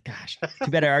 gosh,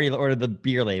 too bad I already ordered the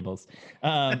beer labels.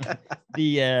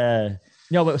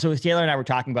 No, but so Taylor and I were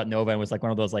talking about Nova and was like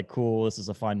one of those like, cool, this is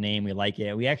a fun name. We like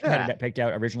it. We actually had it picked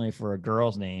out originally for a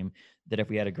girl's name that if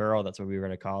we had a girl, that's what we were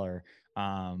going to call her.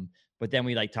 But then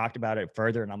we like talked about it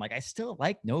further and I'm like, I still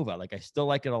like Nova. Like I still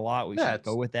like it a lot. We should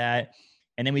go with that.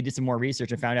 And then we did some more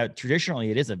research and found out traditionally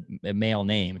it is a male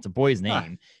name. It's a boy's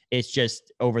name. It's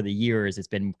just over the years, it's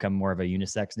become more of a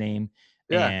unisex name.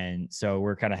 Yeah. And so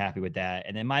we're kind of happy with that.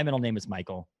 And then my middle name is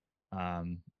Michael.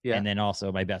 And then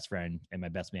also my best friend and my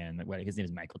best man, his name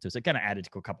is Michael too. So it kind of added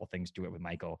a couple things to it with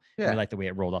Michael. Yeah. We like the way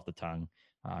it rolled off the tongue,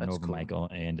 Nova cool. Michael.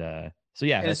 And so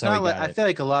yeah, and it's not like I feel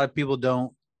like a lot of people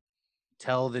don't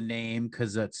tell the name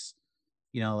because it's,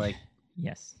 like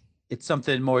yes, it's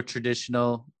something more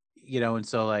traditional, and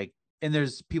so like, and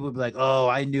there's people be like, oh,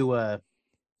 I knew a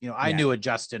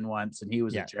Justin once and he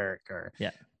was a jerk,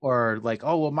 or like,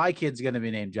 oh, well, my kid's gonna be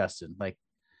named Justin. Like,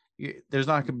 there's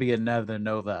not gonna be another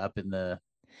Nova up in the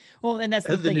and that's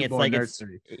the thing. It's like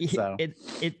nursery. So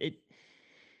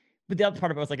But the other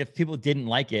part of it was like, if people didn't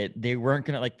like it, they weren't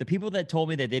going to like the people that told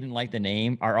me they didn't like the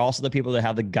name are also the people that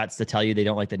have the guts to tell you they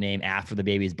don't like the name after the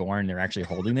baby's born. They're actually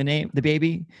holding the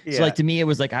baby. Yeah. So like, to me, it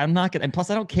was like, I'm not going to, and plus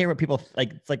I don't care what people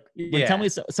like. It's like when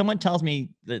someone tells me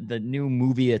the new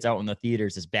movie that's out in the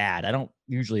theaters is bad, I don't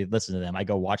usually listen to them. I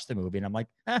go watch the movie and I'm like,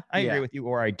 I agree with you,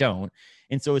 or I don't.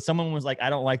 And so if someone was like, I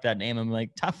don't like that name, I'm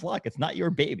like, tough luck. It's not your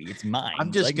baby. It's mine.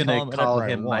 I'm just going to call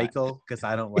him Michael because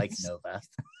I don't like Nova.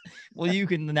 Well, you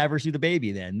can never see the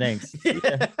baby then. Thanks.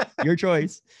 Your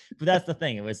choice. But that's the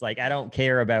thing. It was like, I don't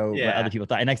care about what other people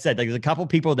thought. And like I said, like, there's a couple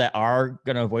people that are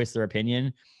going to voice their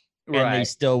opinion and they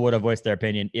still would have voiced their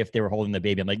opinion if they were holding the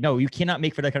baby. I'm like, no, you cannot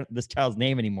make for this child's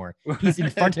name anymore. He's in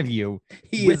front of you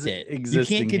with it. You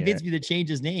can't convince me to change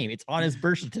his name. It's on his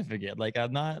birth certificate. Like,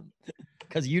 I'm not,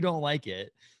 because you don't like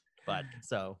it. But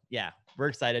so, yeah, we're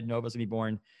excited. Nova's going to be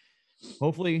born.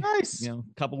 Hopefully, nice. A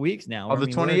couple weeks now. On the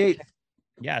 28th.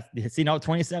 Yeah, see, no,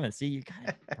 27th. See, you got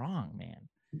it wrong, man.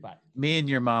 But me and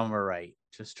your mom were right.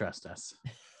 Just trust us.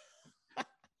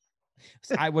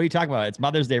 What are you talking about? It's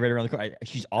Mother's Day right around the corner.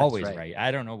 She's always right.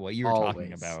 I don't know what you were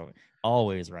talking about.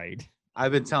 Always right.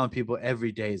 I've been telling people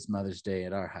every day is Mother's Day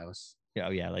at our house. Oh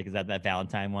yeah, like is that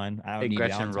Valentine one? I don't need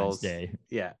Gretchen Valentine's rolls. Day.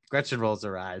 Yeah, Gretchen rolls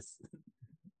her eyes.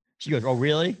 She goes, "Oh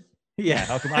really? Yeah.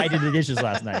 How come I did the dishes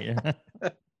last night?"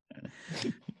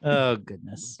 Oh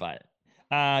goodness. But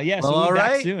so we'll be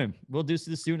back soon. We'll do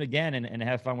this soon again and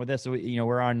have fun with this. So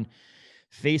we're on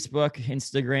Facebook,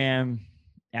 Instagram,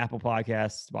 Apple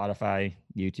Podcasts, Spotify,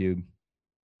 YouTube.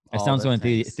 I sound so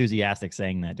enthusiastic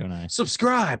saying that, don't I?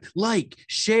 Subscribe, like,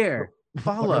 share,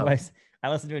 follow. I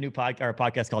listen to a new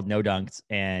podcast called No Dunks,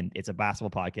 and it's a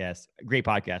basketball podcast. Great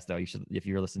podcast, though. You should, if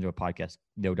you're listening to a podcast,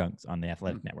 No Dunks on the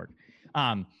Athletic Network.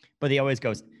 But they always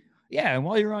goes, yeah, and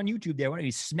while you're on YouTube there, why don't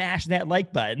you smash that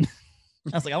like button?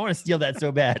 I was like, I want to steal that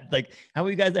so bad. Like, how are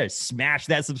you guys there? Smash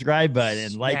that subscribe button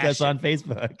and like us on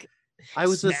Facebook.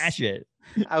 Smash it.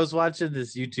 I was watching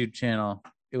this YouTube channel.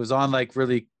 It was on like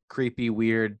really creepy,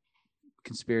 weird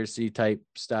conspiracy type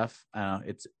stuff.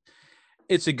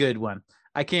 It's a good one.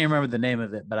 I can't remember the name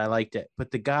of it, but I liked it.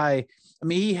 But the guy, I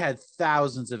mean, he had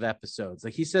thousands of episodes.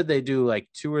 Like he said, they do like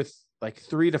 3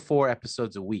 to 4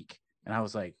 episodes a week. And I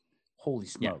was like, holy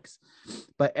smokes. Yeah.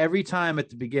 But every time at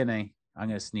the beginning, I'm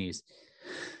going to sneeze.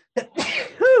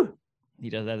 He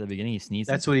does that at the beginning. He sneezes.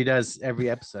 That's what he does every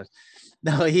episode.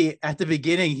 No, at the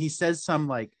beginning, he says some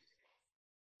like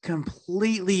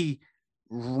completely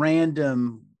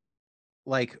random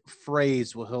like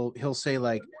phrase. Well, he'll say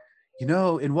like,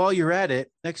 and while you're at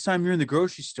it, next time you're in the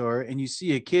grocery store and you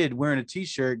see a kid wearing a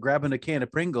t-shirt, grabbing a can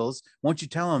of Pringles, won't you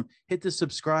tell him, hit the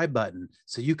subscribe button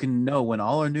so you can know when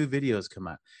all our new videos come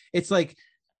out. It's like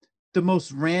the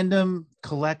most random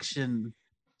collection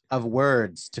of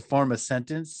words to form a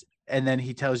sentence. And then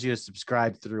he tells you to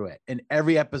subscribe through it. And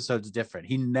every episode's different.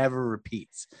 He never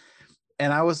repeats.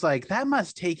 And I was like, that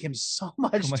must take him so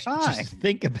much time. Just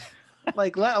think about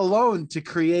like, let alone to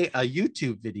create a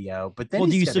YouTube video. But then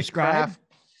do you subscribe?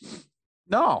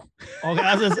 No. Okay,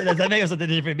 that makes something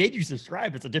different. Made you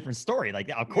subscribe. It's a different story. Like,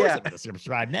 of course, I'm gonna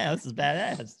subscribe now. This is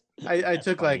badass. I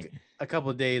took funny. Like a couple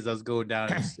of days. I was going down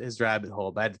his rabbit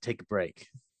hole, but I had to take a break.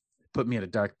 Put me in a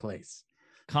dark place.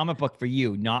 Comic book for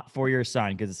you, not for your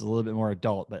son, because it's a little bit more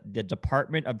adult. But the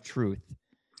Department of Truth.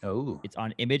 Oh, it's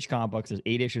on Image Comic Books. There's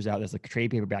 8 issues out. There's a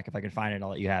trade paperback. If I can find it, I'll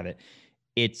let you have it.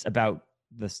 It's about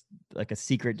this like a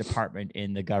secret department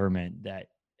in the government that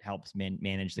helps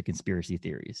manage the conspiracy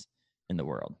theories in the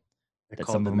world. That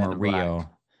some of them are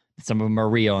real, some of them are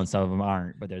real, and some of them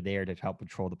aren't. But they're there to help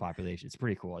control the population. It's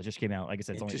pretty cool. It just came out. Like I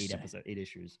said, it's only 8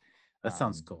 issues. That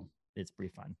sounds cool. It's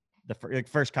pretty fun. The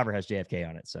first cover has JFK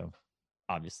on it, so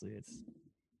obviously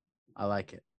I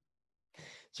like it.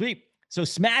 Sweet. So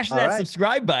smash that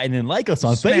subscribe button and like us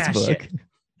on Facebook.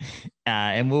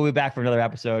 And we'll be back for another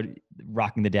episode,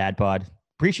 Rocking the Dad Pod.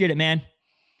 Appreciate it, man.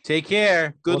 Take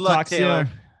care. Good luck, Taylor.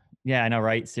 Soon. Yeah, I know,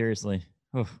 right? Seriously.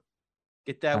 Oof.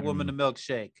 Get that woman a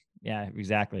milkshake. Yeah,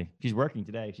 exactly. She's working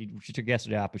today. She took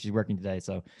yesterday off, but she's working today.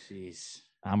 So jeez.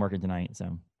 I'm working tonight.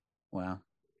 So wow.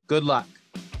 Good luck.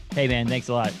 Hey, man. Thanks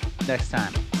a lot. Next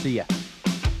time. See ya.